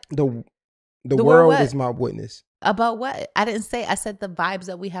what? The world is my witness. About what? I didn't say. I said the vibes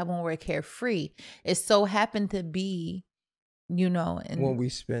that we have when we're carefree. It so happened to be, and when we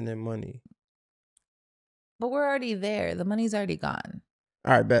spending money. But we're already there. The money's already gone.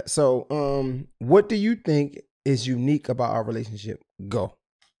 All right, bet. So, what do you think is unique about our relationship? Go.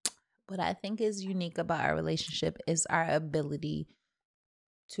 What I think is unique about our relationship is our ability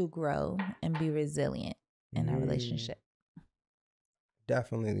to grow and be resilient in our relationship.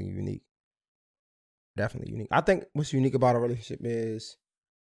 Definitely unique. I think what's unique about our relationship is,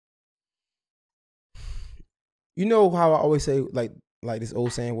 you know how I always say, like this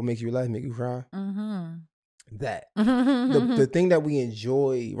old saying, what makes you laugh, make you cry? Mm-hmm. That. the thing that we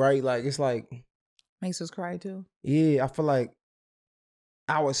enjoy, right? Like, it's like. Makes us cry too. Yeah, I feel like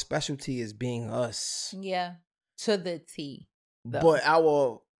our specialty is being us. Yeah, to the T. Though. But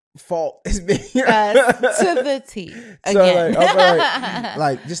our fault is being us to the T. Again. So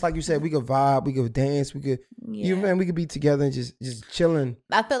like just like you said, we could vibe, we could dance, we could, we could be together and just chilling.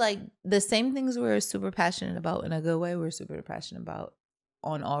 I feel like the same things we're super passionate about in a good way, we're super passionate about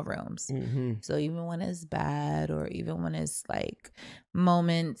on all realms. Mm-hmm. So even when it's bad, or even when it's like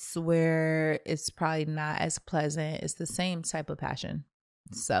moments where it's probably not as pleasant, it's the same type of passion.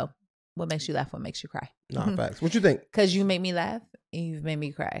 So what makes you laugh? What makes you cry? Nah, facts. What you think? Because you make me laugh and you've made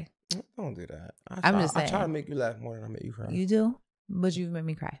me cry. Don't do that. I'm just saying. I try to make you laugh more than I make you cry. You do? But you've made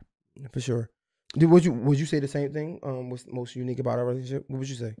me cry. For sure. Would you say the same thing? What's most unique about our relationship? What would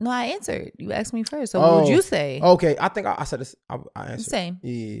you say? No, I answered. You asked me first. So what would you say? Okay. I think I said this. I answered. Same.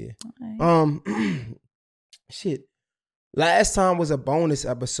 Yeah. Right. Shit. Last time was a bonus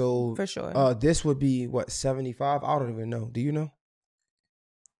episode. For sure. This would be what, 75? I don't even know. Do you know?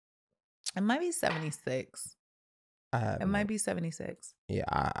 It might be 76. It might be 76. Yeah,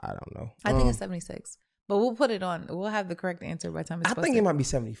 I don't know. I think it's 76. But we'll put it on. We'll have the correct answer by the time it's posted. I think it might be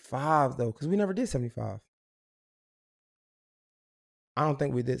 75 though, because we never did 75. I don't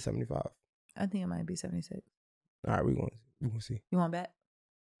think we did 75. I think it might be 76. All right, we're gonna see. You want to bet?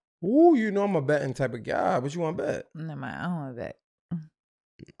 Ooh, you know I'm a betting type of guy. What you want to bet? Never mind. I don't want to bet.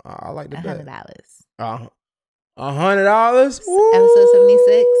 I like to bet. $100. $100? Episode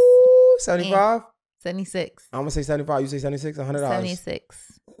 76. 75? 76. I'm gonna say 75. You say 76? $100.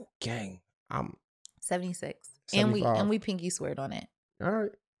 76. Gang. I'm 76. 75. And we pinky sweared on it. All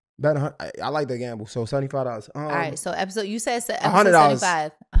right. Bet I like the gamble. So $75. All right. So you said episode $100.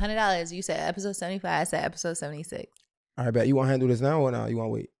 75. $100. You said episode 75. I said episode 76. All right, bet. You want to handle this now or now? You want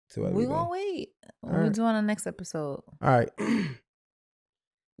to wait? We gonna wait. We'll do on the next episode. All right.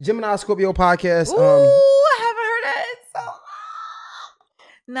 Gemini Scorpio podcast. Ooh, I haven't heard that in so long.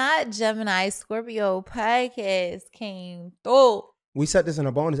 Not Gemini Scorpio podcast came through. We said this in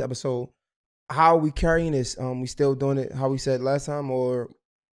a bonus episode. How are we carrying this? We still doing it how we said last time, or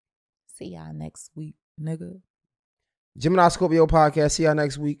see y'all next week, nigga. Gemini Scorpio podcast. See y'all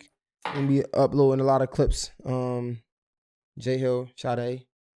next week. We'll be uploading a lot of clips. J Hill, Sade.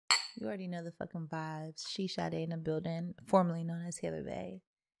 You already know the fucking vibes. She Sade in the building, formerly known as Taylor Bay.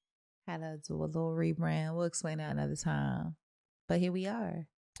 Had to do a little rebrand. We'll explain that another time. But here we are.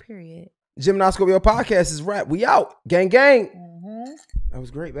 Period. Gemini Scorpio podcast is wrapped. We out. Gang, gang. Mm-hmm. That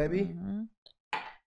was great, baby. Mm-hmm.